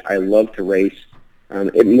for me. I love to race,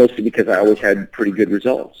 mostly because I always had pretty good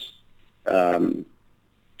results.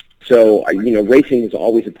 So racing was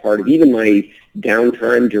always a part of even my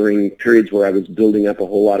downtime during periods where I was building up a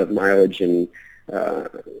whole lot of mileage and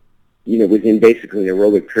was in basically an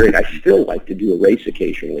aerobic period. I still like to do a race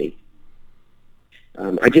occasionally.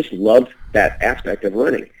 I just love that aspect of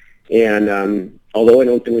running. And although I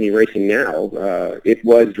don't do any racing now, it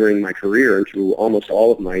was during my career and through almost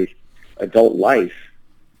all of my adult life.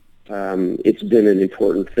 It's been an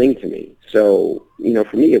important thing to me. So,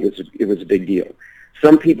 for me, it was a big deal.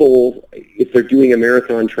 Some people, if they're doing a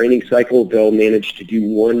marathon training cycle, they'll manage to do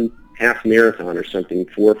one half marathon or something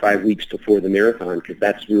 4 or 5 weeks before the marathon because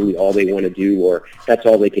that's really all they want to do or that's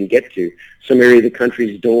all they can get to. Some areas of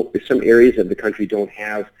the country don't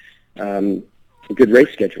have good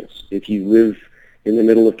race schedules. If you live in the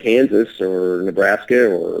middle of Kansas or Nebraska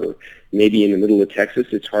or maybe in the middle of Texas,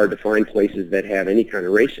 it's hard to find places that have any kind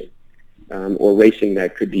of racing or racing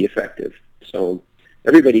that could be effective. So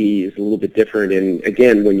everybody is a little bit different. And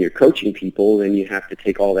again, when you're coaching people, then you have to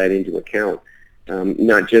take all that into account.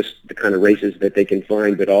 Not just the kind of races that they can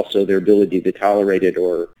find, but also their ability to tolerate it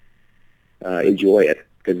or enjoy it.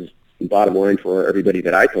 Because bottom line for everybody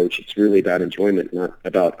that I coach, it's really about enjoyment, not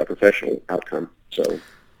about a professional outcome. So,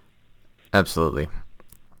 absolutely.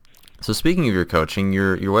 So speaking of your coaching,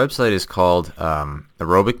 your website is called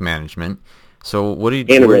Aerobic Management. So what do you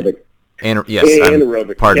do? Anaerobic.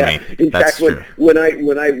 Anaerobic. Pardon me. In That's fact, true. When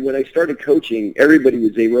I started coaching, everybody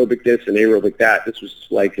was aerobic this and aerobic that. This was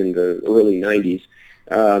like in the early 90s.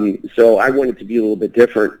 So I wanted to be a little bit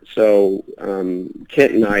different. So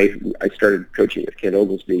Kent and I started coaching with Kent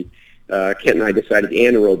Oglesby. Kent and I decided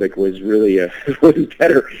anaerobic was really was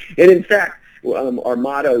better. And in fact, our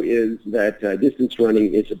motto is that distance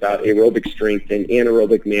running is about aerobic strength and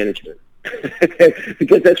anaerobic management.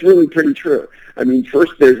 Because that's really pretty true. I mean,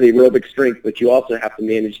 first there's aerobic strength, but you also have to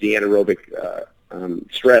manage the anaerobic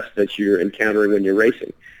stress that you're encountering when you're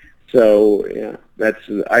racing. So yeah,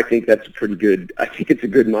 I think that's a pretty good. I think it's a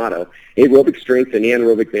good motto: aerobic strength and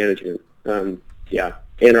anaerobic management. Yeah,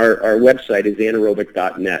 and our website is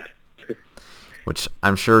anaerobic.net. Which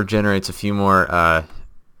I'm sure generates a few more, at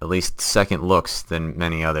least second looks than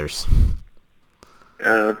many others.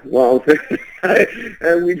 Well,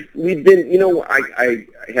 we've been, I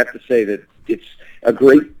have to say that it's a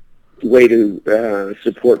great way to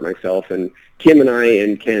support myself, and Kim and I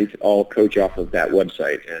and Kent all coach off of that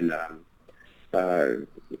website, and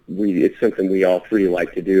it's something we all three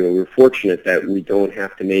like to do. We're fortunate that we don't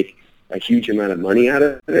have to make a huge amount of money out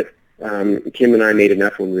of it. Kim and I made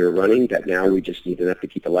enough when we were running that now we just need enough to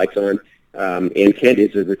keep the lights on. And Kent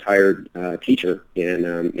is a retired teacher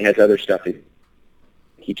and has other stuff that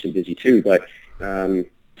keeps him busy too. But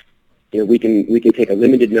we can take a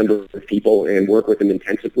limited number of people and work with them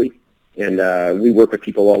intensively. And we work with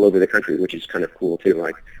people all over the country, which is kind of cool too.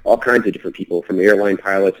 Like all kinds of different people, from airline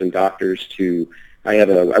pilots and doctors to I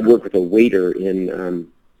work with a waiter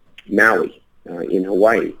in Maui in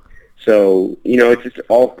Hawaii. So, it's just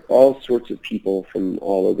all sorts of people from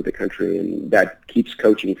all over the country, and that keeps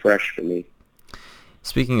coaching fresh for me.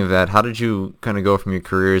 Speaking of that, how did you kind of go from your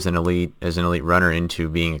career as an elite runner into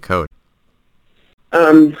being a coach?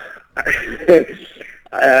 I've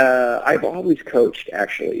always coached,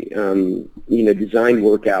 actually. Designed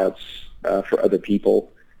workouts for other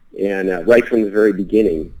people, and right from the very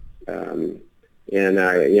beginning. And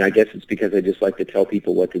I guess it's because I just like to tell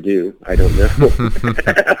people what to do. I don't know.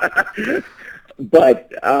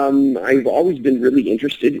 But I've always been really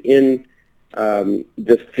interested in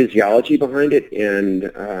the physiology behind it,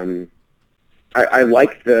 and I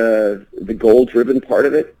like the goal-driven part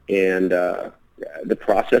of it and the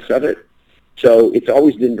process of it. So it's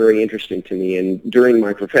always been very interesting to me. And during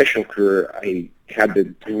my professional career, I had the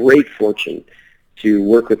great fortune to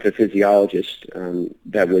work with a physiologist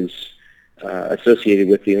that was associated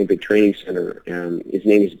with the Olympic Training Center. His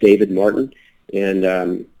name is David Martin,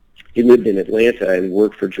 and he lived in Atlanta and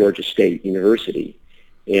worked for Georgia State University.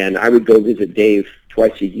 And I would go visit Dave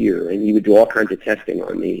twice a year, and he would do all kinds of testing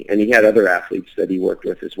on me. And he had other athletes that he worked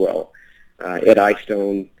with as well. Ed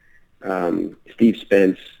Eyestone, Steve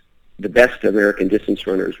Spence, the best American distance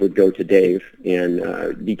runners would go to Dave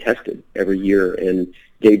and be tested every year. And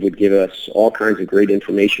Dave would give us all kinds of great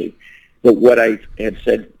information. But what I had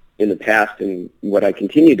said in the past, and what I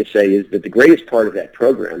continue to say, is that the greatest part of that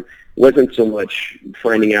program wasn't so much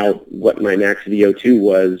finding out what my max VO2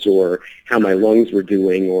 was or how my lungs were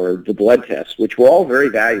doing or the blood tests, which were all very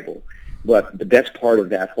valuable. But the best part of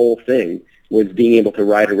that whole thing was being able to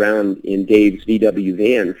ride around in Dave's VW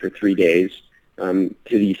van for 3 days to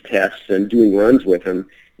these tests and doing runs with him.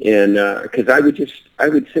 And because I would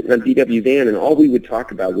sit in a VW van, and all we would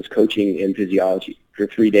talk about was coaching and physiology for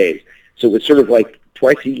 3 days. So it was sort of like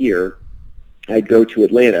twice a year, I'd go to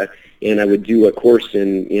Atlanta, and I would do a course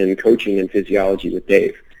in coaching and physiology with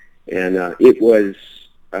Dave. And it was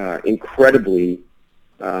incredibly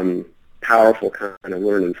powerful kind of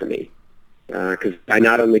learning for me, because I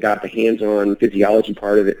not only got the hands-on physiology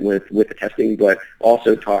part of it with the testing, but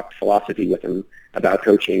also talked philosophy with him about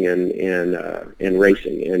coaching and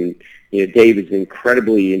racing. And Dave is an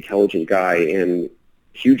incredibly intelligent guy and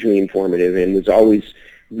hugely informative, and was always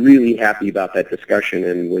really happy about that discussion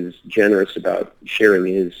and was generous about sharing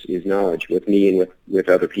his knowledge with me and with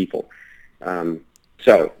other people.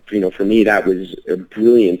 So, for me, that was a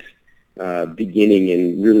brilliant beginning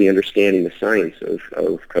in really understanding the science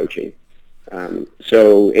of coaching. And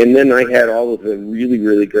then I had all of the really,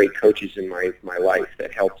 really great coaches in my life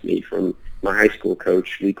that helped me, from my high school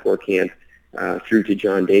coach, Lee Corkamp, through to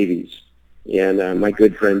John Davies, and my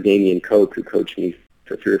good friend Damian Koch, who coached me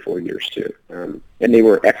for 3 or 4 years too. And they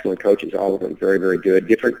were excellent coaches, all of them, very, very good,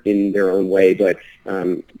 different in their own way, but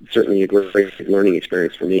certainly a great learning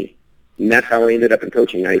experience for me. And that's how I ended up in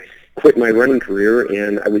coaching. I quit my running career,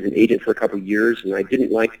 and I was an agent for a couple of years, and I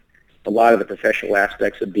didn't like a lot of the professional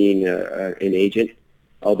aspects of being an agent,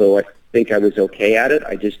 although I think I was okay at it.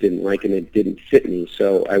 I just didn't like it, and it didn't fit me.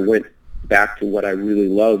 So I went back to what I really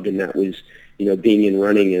loved, and that was, being in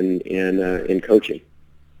running and coaching.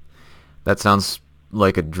 That sounds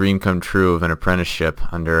like a dream come true of an apprenticeship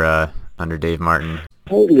under Dave Martin.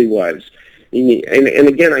 Totally was. And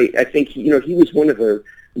again, I think he was one of the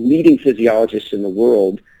leading physiologists in the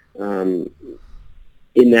world in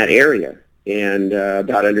that area, and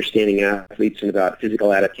about understanding athletes and about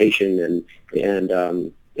physical adaptation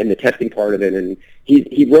and the testing part of it. And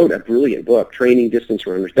he wrote a brilliant book, Training Distance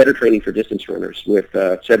Runners, Better Training for Distance Runners, with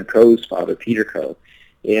Seb Coe's father, Peter Coe.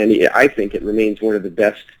 And I think it remains one of the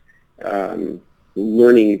best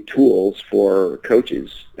learning tools for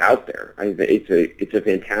coaches out there. It's a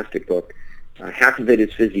fantastic book. Half of it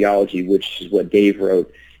is physiology, which is what Dave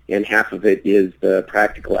wrote, and half of it is the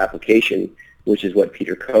practical application, which is what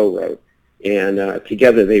Peter Coe wrote. And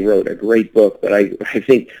together they wrote a great book. But I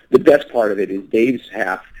think the best part of it is Dave's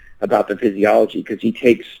half about the physiology, because he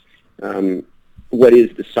takes what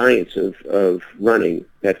is the science of running,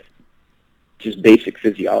 that's just basic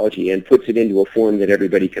physiology, and puts it into a form that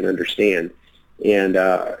everybody can understand. And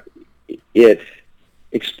it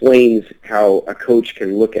explains how a coach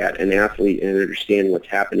can look at an athlete and understand what's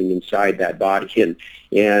happening inside that body,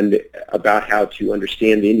 and about how to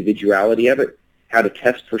understand the individuality of it, how to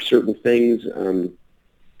test for certain things,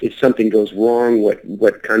 if something goes wrong,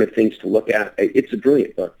 what kind of things to look at. It's a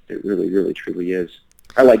brilliant book. It really, really, truly is.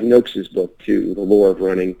 I like Noakes's book, too, The Lore of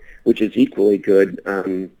Running, which is equally good.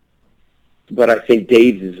 But I think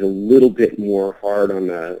Dave's is a little bit more hard on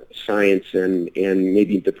the science and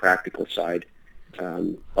maybe the practical side.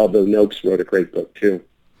 Although Noakes wrote a great book, too.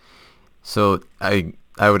 So I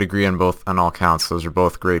would agree on all counts. Those are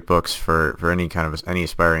both great books for any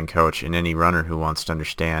aspiring coach and any runner who wants to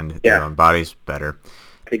understand their own bodies better.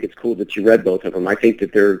 I think it's cool that you read both of them. I think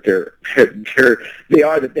that they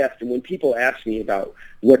are the best. And when people ask me about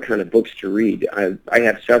what kind of books to read, I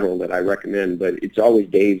have several that I recommend, but it's always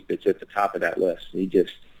Dave's that's at the top of that list. He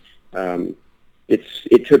just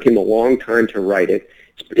it took him a long time to write it.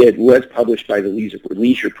 It was published by the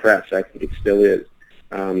Leisure Press. I think it still is,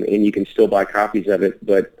 and you can still buy copies of it.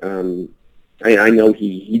 But I know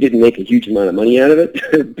he didn't make a huge amount of money out of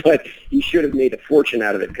it, but he should have made a fortune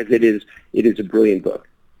out of it, because it is a brilliant book.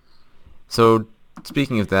 So,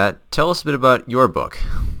 speaking of that, tell us a bit about your book,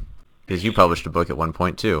 because you published a book at one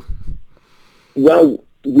point too. Well,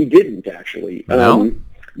 we didn't actually. No.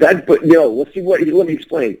 Let me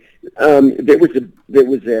explain. There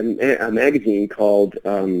was a magazine called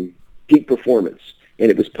Peak Performance, and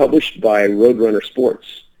it was published by Roadrunner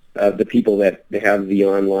Sports, the people that have the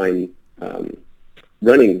online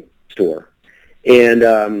running store.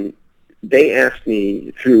 And they asked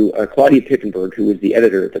me, through Claudia Pickenberg, who was the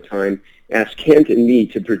editor at the time, asked Kent and me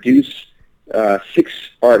to produce 6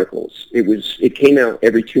 articles. It came out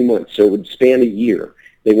every 2 months, so it would span a year.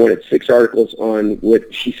 They wanted 6 articles on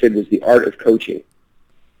what she said was the art of coaching.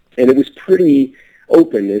 And it was pretty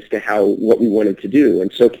open as to what we wanted to do.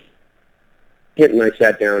 And so Kent and I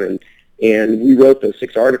sat down and we wrote those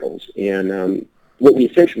 6 articles. And what we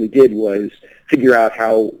essentially did was figure out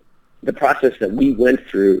how the process that we went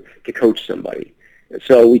through to coach somebody.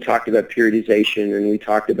 So we talked about periodization, and we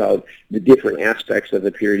talked about the different aspects of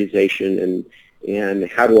the periodization and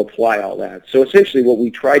how to apply all that. So essentially what we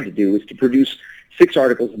tried to do was to produce 6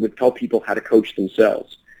 articles that would tell people how to coach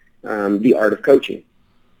themselves, the art of coaching,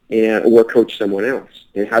 or coach someone else,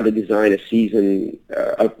 and how to design a season,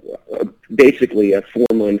 basically a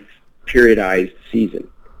 4-month periodized season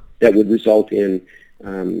that would result in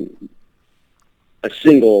a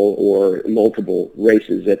single or multiple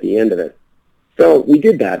races at the end of it. So we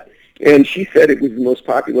did that, and she said it was the most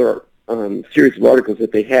popular series of articles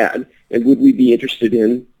that they had, and would we be interested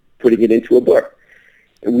in putting it into a book?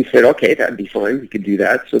 And we said, okay, that'd be fine. We could do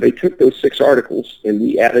that. So they took those 6 articles, and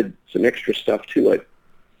we added some extra stuff to it.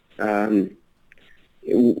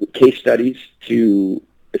 Case studies to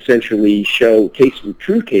essentially show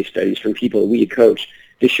true case studies from people that we had coached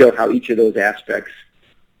to show how each of those aspects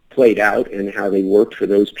played out and how they worked for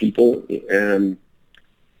those people.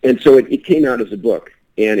 And so it came out as a book,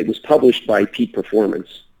 and it was published by Peak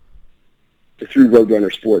Performance through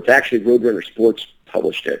Roadrunner Sports. Actually, Roadrunner Sports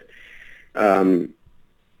published it.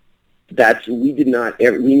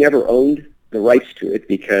 We never owned the rights to it,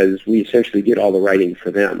 because we essentially did all the writing for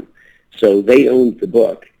them. So they owned the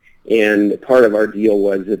book, and part of our deal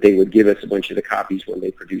was that they would give us a bunch of the copies when they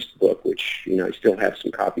produced the book, which, I still have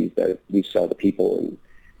some copies that we sell to people.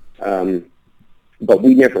 But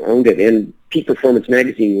we never owned it. And Peak Performance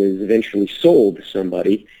magazine was eventually sold to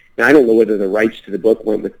somebody. Now, I don't know whether the rights to the book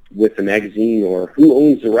went with the magazine or who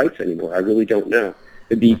owns the rights anymore. I really don't know.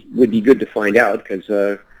 Would be good to find out, because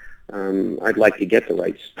I'd like to get the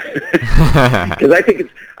rights, because I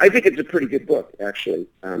think it's a pretty good book, actually.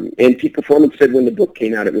 And Peak Performance said when the book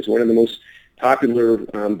came out, it was one of the most popular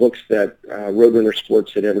books that Roadrunner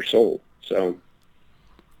Sports had ever sold. So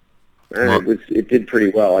it did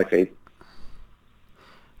pretty well, I think.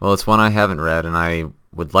 Well, it's one I haven't read, and I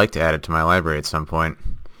would like to add it to my library at some point.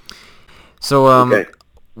 So, Okay.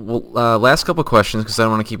 last couple questions, because I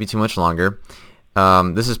don't want to keep you too much longer.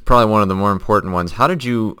 This is probably one of the more important ones. How did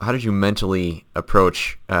you mentally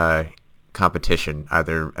approach competition,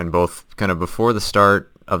 either and both kind of before the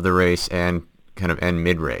start of the race and kind of end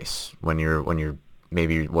mid race when you're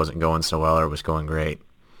maybe wasn't going so well or was going great?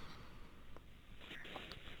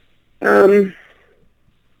 Another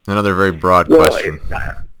very broad question.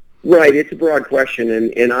 Right, it's a broad question,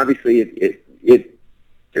 and obviously it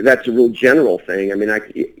that's a real general thing. I mean,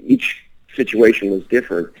 each situation was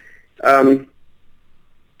different.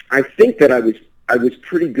 I think that I was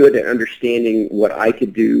pretty good at understanding what I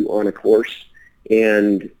could do on a course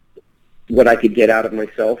and what I could get out of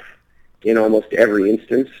myself in almost every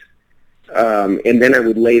instance, and then I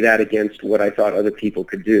would lay that against what I thought other people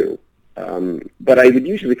could do. But I would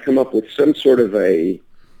usually come up with some sort of a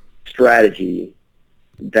strategy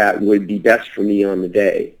that would be best for me on the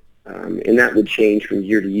day, and that would change from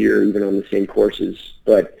year to year, even on the same courses.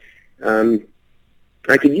 But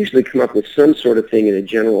I could usually come up with some sort of thing in a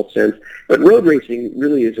general sense. But road racing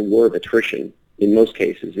really is a war of attrition in most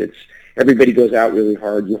cases. It's everybody goes out really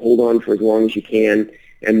hard. You hold on for as long as you can,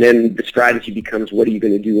 and then the strategy becomes, what are you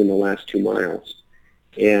going to do in the last 2 miles?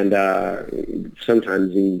 And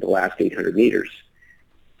sometimes in the last 800 meters.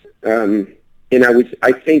 And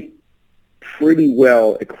I think, pretty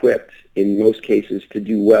well equipped in most cases to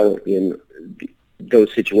do well in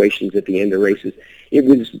those situations at the end of races.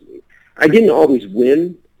 I didn't always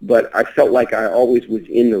win, but I felt like I always was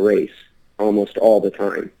in the race almost all the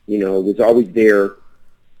time. You know, it was always there.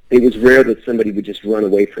 It was rare that somebody would just run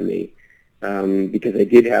away from me, because I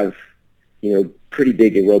did have, pretty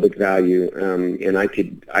big aerobic value, and I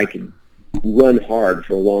could run hard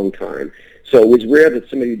for a long time. So it was rare that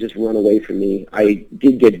somebody would just run away from me. I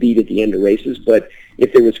did get beat at the end of races, but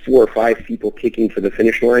if there was 4 or 5 people kicking for the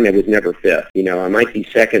finish line, I was never fifth. I might be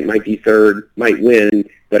second, might be third, might win,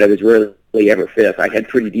 but I was rarely ever fifth. I had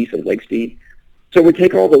pretty decent leg speed. So I would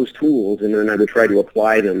take all those tools, and then I would try to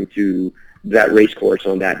apply them to that race course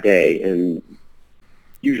on that day, and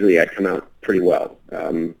usually I'd come out pretty well.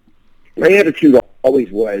 My attitude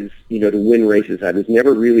always was, to win races. I was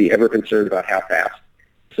never really ever concerned about how fast.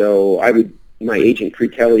 So my agent,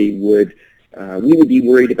 Pre-Kelly, we would be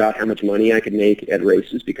worried about how much money I could make at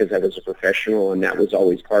races because I was a professional, and that was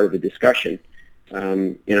always part of the discussion.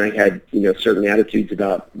 And I had, certain attitudes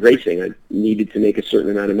about racing. I needed to make a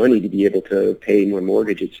certain amount of money to be able to pay my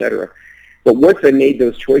mortgage, et cetera. But once I made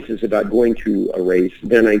those choices about going to a race,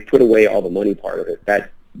 then I put away all the money part of it.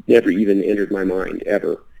 That never even entered my mind,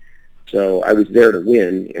 ever. So I was there to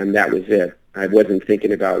win, and that was it. I wasn't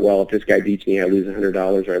thinking about, well, if this guy beats me, I lose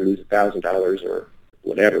 $100 or I lose $1,000 or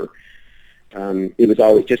whatever. It was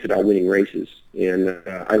always just about winning races. And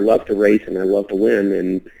I love to race and I love to win,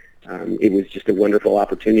 and it was just a wonderful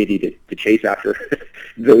opportunity to chase after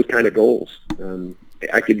those kind of goals.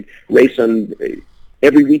 I could race on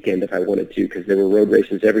every weekend if I wanted to, because there were road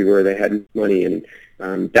races everywhere. They had money, and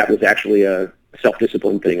that was actually a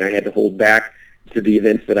self-discipline thing. I had to hold back to the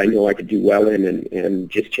events that I know I could do well in, and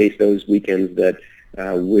just chase those weekends that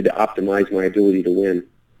would optimize my ability to win.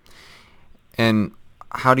 And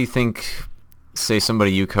how do you think, say,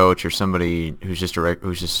 somebody you coach or somebody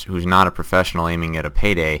who's not a professional aiming at a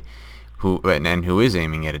payday, who is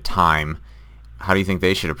aiming at a time, how do you think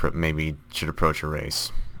they should approach a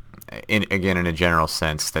race? In a general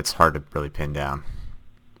sense, that's hard to really pin down.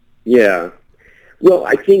 Yeah. Well,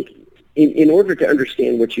 I think in order to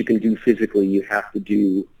understand what you can do physically, you have to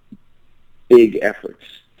do big efforts.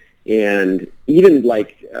 And even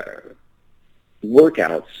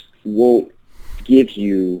workouts won't give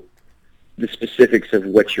you the specifics of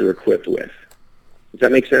what you're equipped with. Does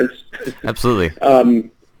that make sense? Absolutely.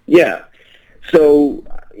 Yeah. So,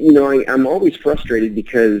 I'm always frustrated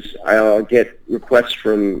because I'll get requests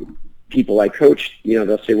from people I coach.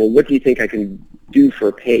 They'll say, well, what do you think I can do for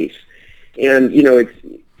a pace? And,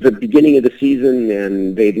 it's the beginning of the season,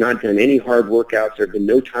 and they've not done any hard workouts. There have been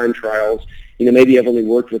no time trials. Maybe I've only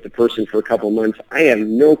worked with the person for a couple of months. I have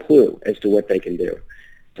no clue as to what they can do.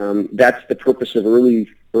 That's the purpose of early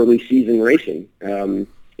season racing.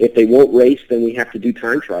 If they won't race, then we have to do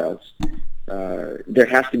time trials. There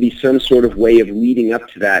has to be some sort of way of leading up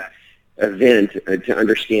to that event to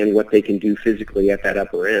understand what they can do physically at that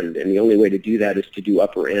upper end. And the only way to do that is to do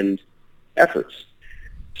upper end efforts.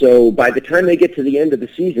 So by the time they get to the end of the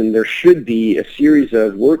season, there should be a series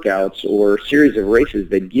of workouts or a series of races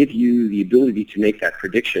that give you the ability to make that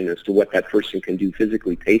prediction as to what that person can do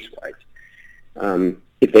physically, pace-wise.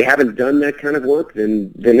 If they haven't done that kind of work,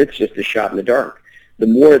 then it's just a shot in the dark. The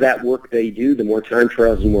more of that work they do, the more time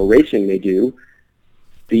trials and more racing they do,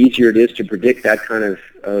 the easier it is to predict that kind of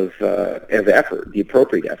effort, the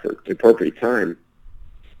appropriate time.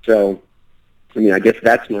 So I mean, I guess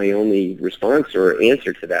that's my only response or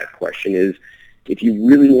answer to that question is, if you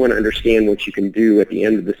really want to understand what you can do at the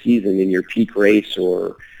end of the season in your peak race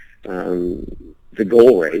or the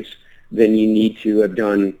goal race, then you need to have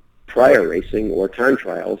done prior racing or time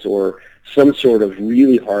trials or some sort of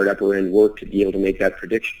really hard upper end work to be able to make that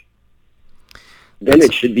prediction. Then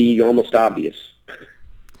it should be almost obvious.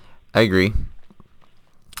 I agree.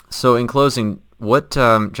 So in closing,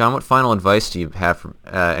 John, what final advice do you have for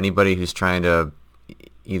anybody who's trying to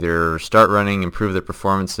either start running, improve their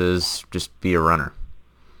performances, just be a runner?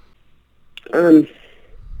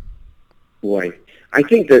 Boy, I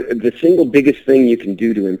think that the single biggest thing you can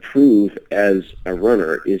do to improve as a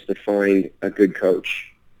runner is to find a good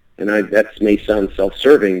coach. And that may sound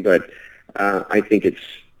self-serving, but I think it's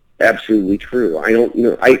absolutely true. I don't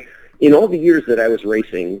know. In all the years that I was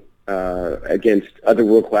racing against other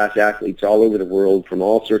world-class athletes all over the world from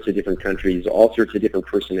all sorts of different countries, all sorts of different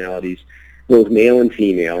personalities, both male and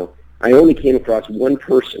female, I only came across one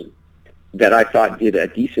person that I thought did a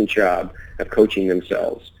decent job of coaching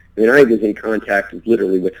themselves. I mean, I was in contact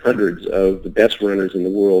literally with hundreds of the best runners in the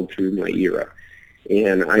world through my era.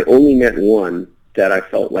 And I only met one that I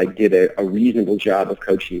felt like did a reasonable job of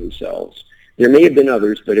coaching themselves. There may have been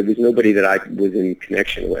others, but it was nobody that I was in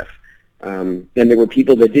connection with. And there were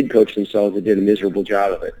people that did coach themselves that did a miserable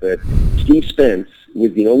job of it. But Steve Spence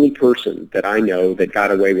was the only person that I know that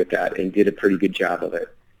got away with that and did a pretty good job of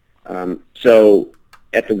it. So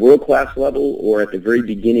at the world-class level or at the very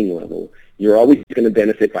beginning level, you're always going to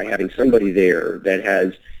benefit by having somebody there that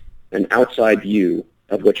has an outside view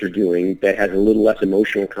of what you're doing, that has a little less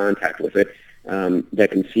emotional contact with it, that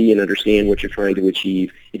can see and understand what you're trying to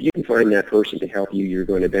achieve. If you can find that person to help you, you're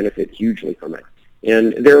going to benefit hugely from it.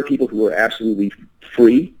 And there are people who are absolutely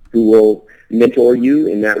free, who will mentor you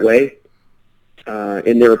in that way.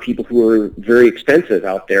 And there are people who are very expensive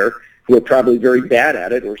out there, who are probably very bad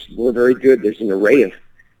at it or very good. There's an array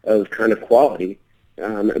of kind of quality.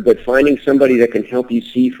 But finding somebody that can help you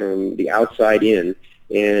see from the outside in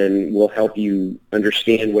and will help you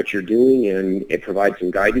understand what you're doing and provide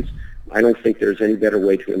some guidance, I don't think there's any better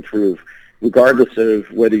way to improve, regardless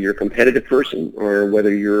of whether you're a competitive person or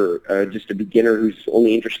whether you're just a beginner who's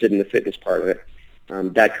only interested in the fitness part of it.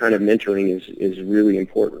 That kind of mentoring is really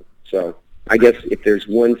important. So I guess if there's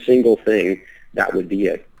one single thing, that would be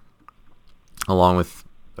it. Along with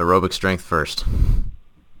aerobic strength first.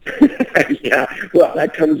 Yeah, well,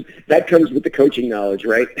 that comes with the coaching knowledge,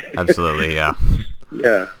 right? Absolutely, yeah.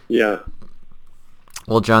 Yeah.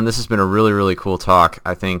 Well, John, this has been a really, really cool talk.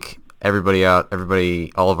 I think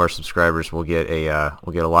all of our subscribers will get a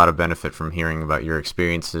lot of benefit from hearing about your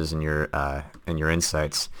experiences and your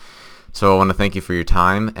insights. So I want to thank you for your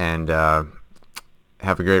time and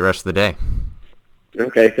have a great rest of the day.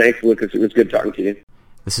 Okay, thanks, Lucas. It was good talking to you.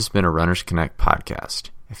 This has been a Runners Connect podcast.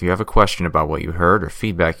 If you have a question about what you heard or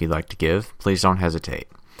feedback you'd like to give, please don't hesitate.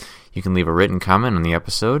 You can leave a written comment on the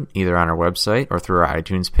episode, either on our website or through our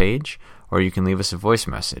iTunes page, or you can leave us a voice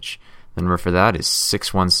message. The number for that is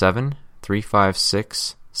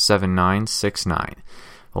 617-356-7969.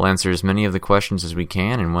 We'll answer as many of the questions as we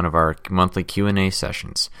can in one of our monthly Q&A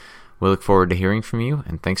sessions. We look forward to hearing from you,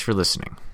 and thanks for listening.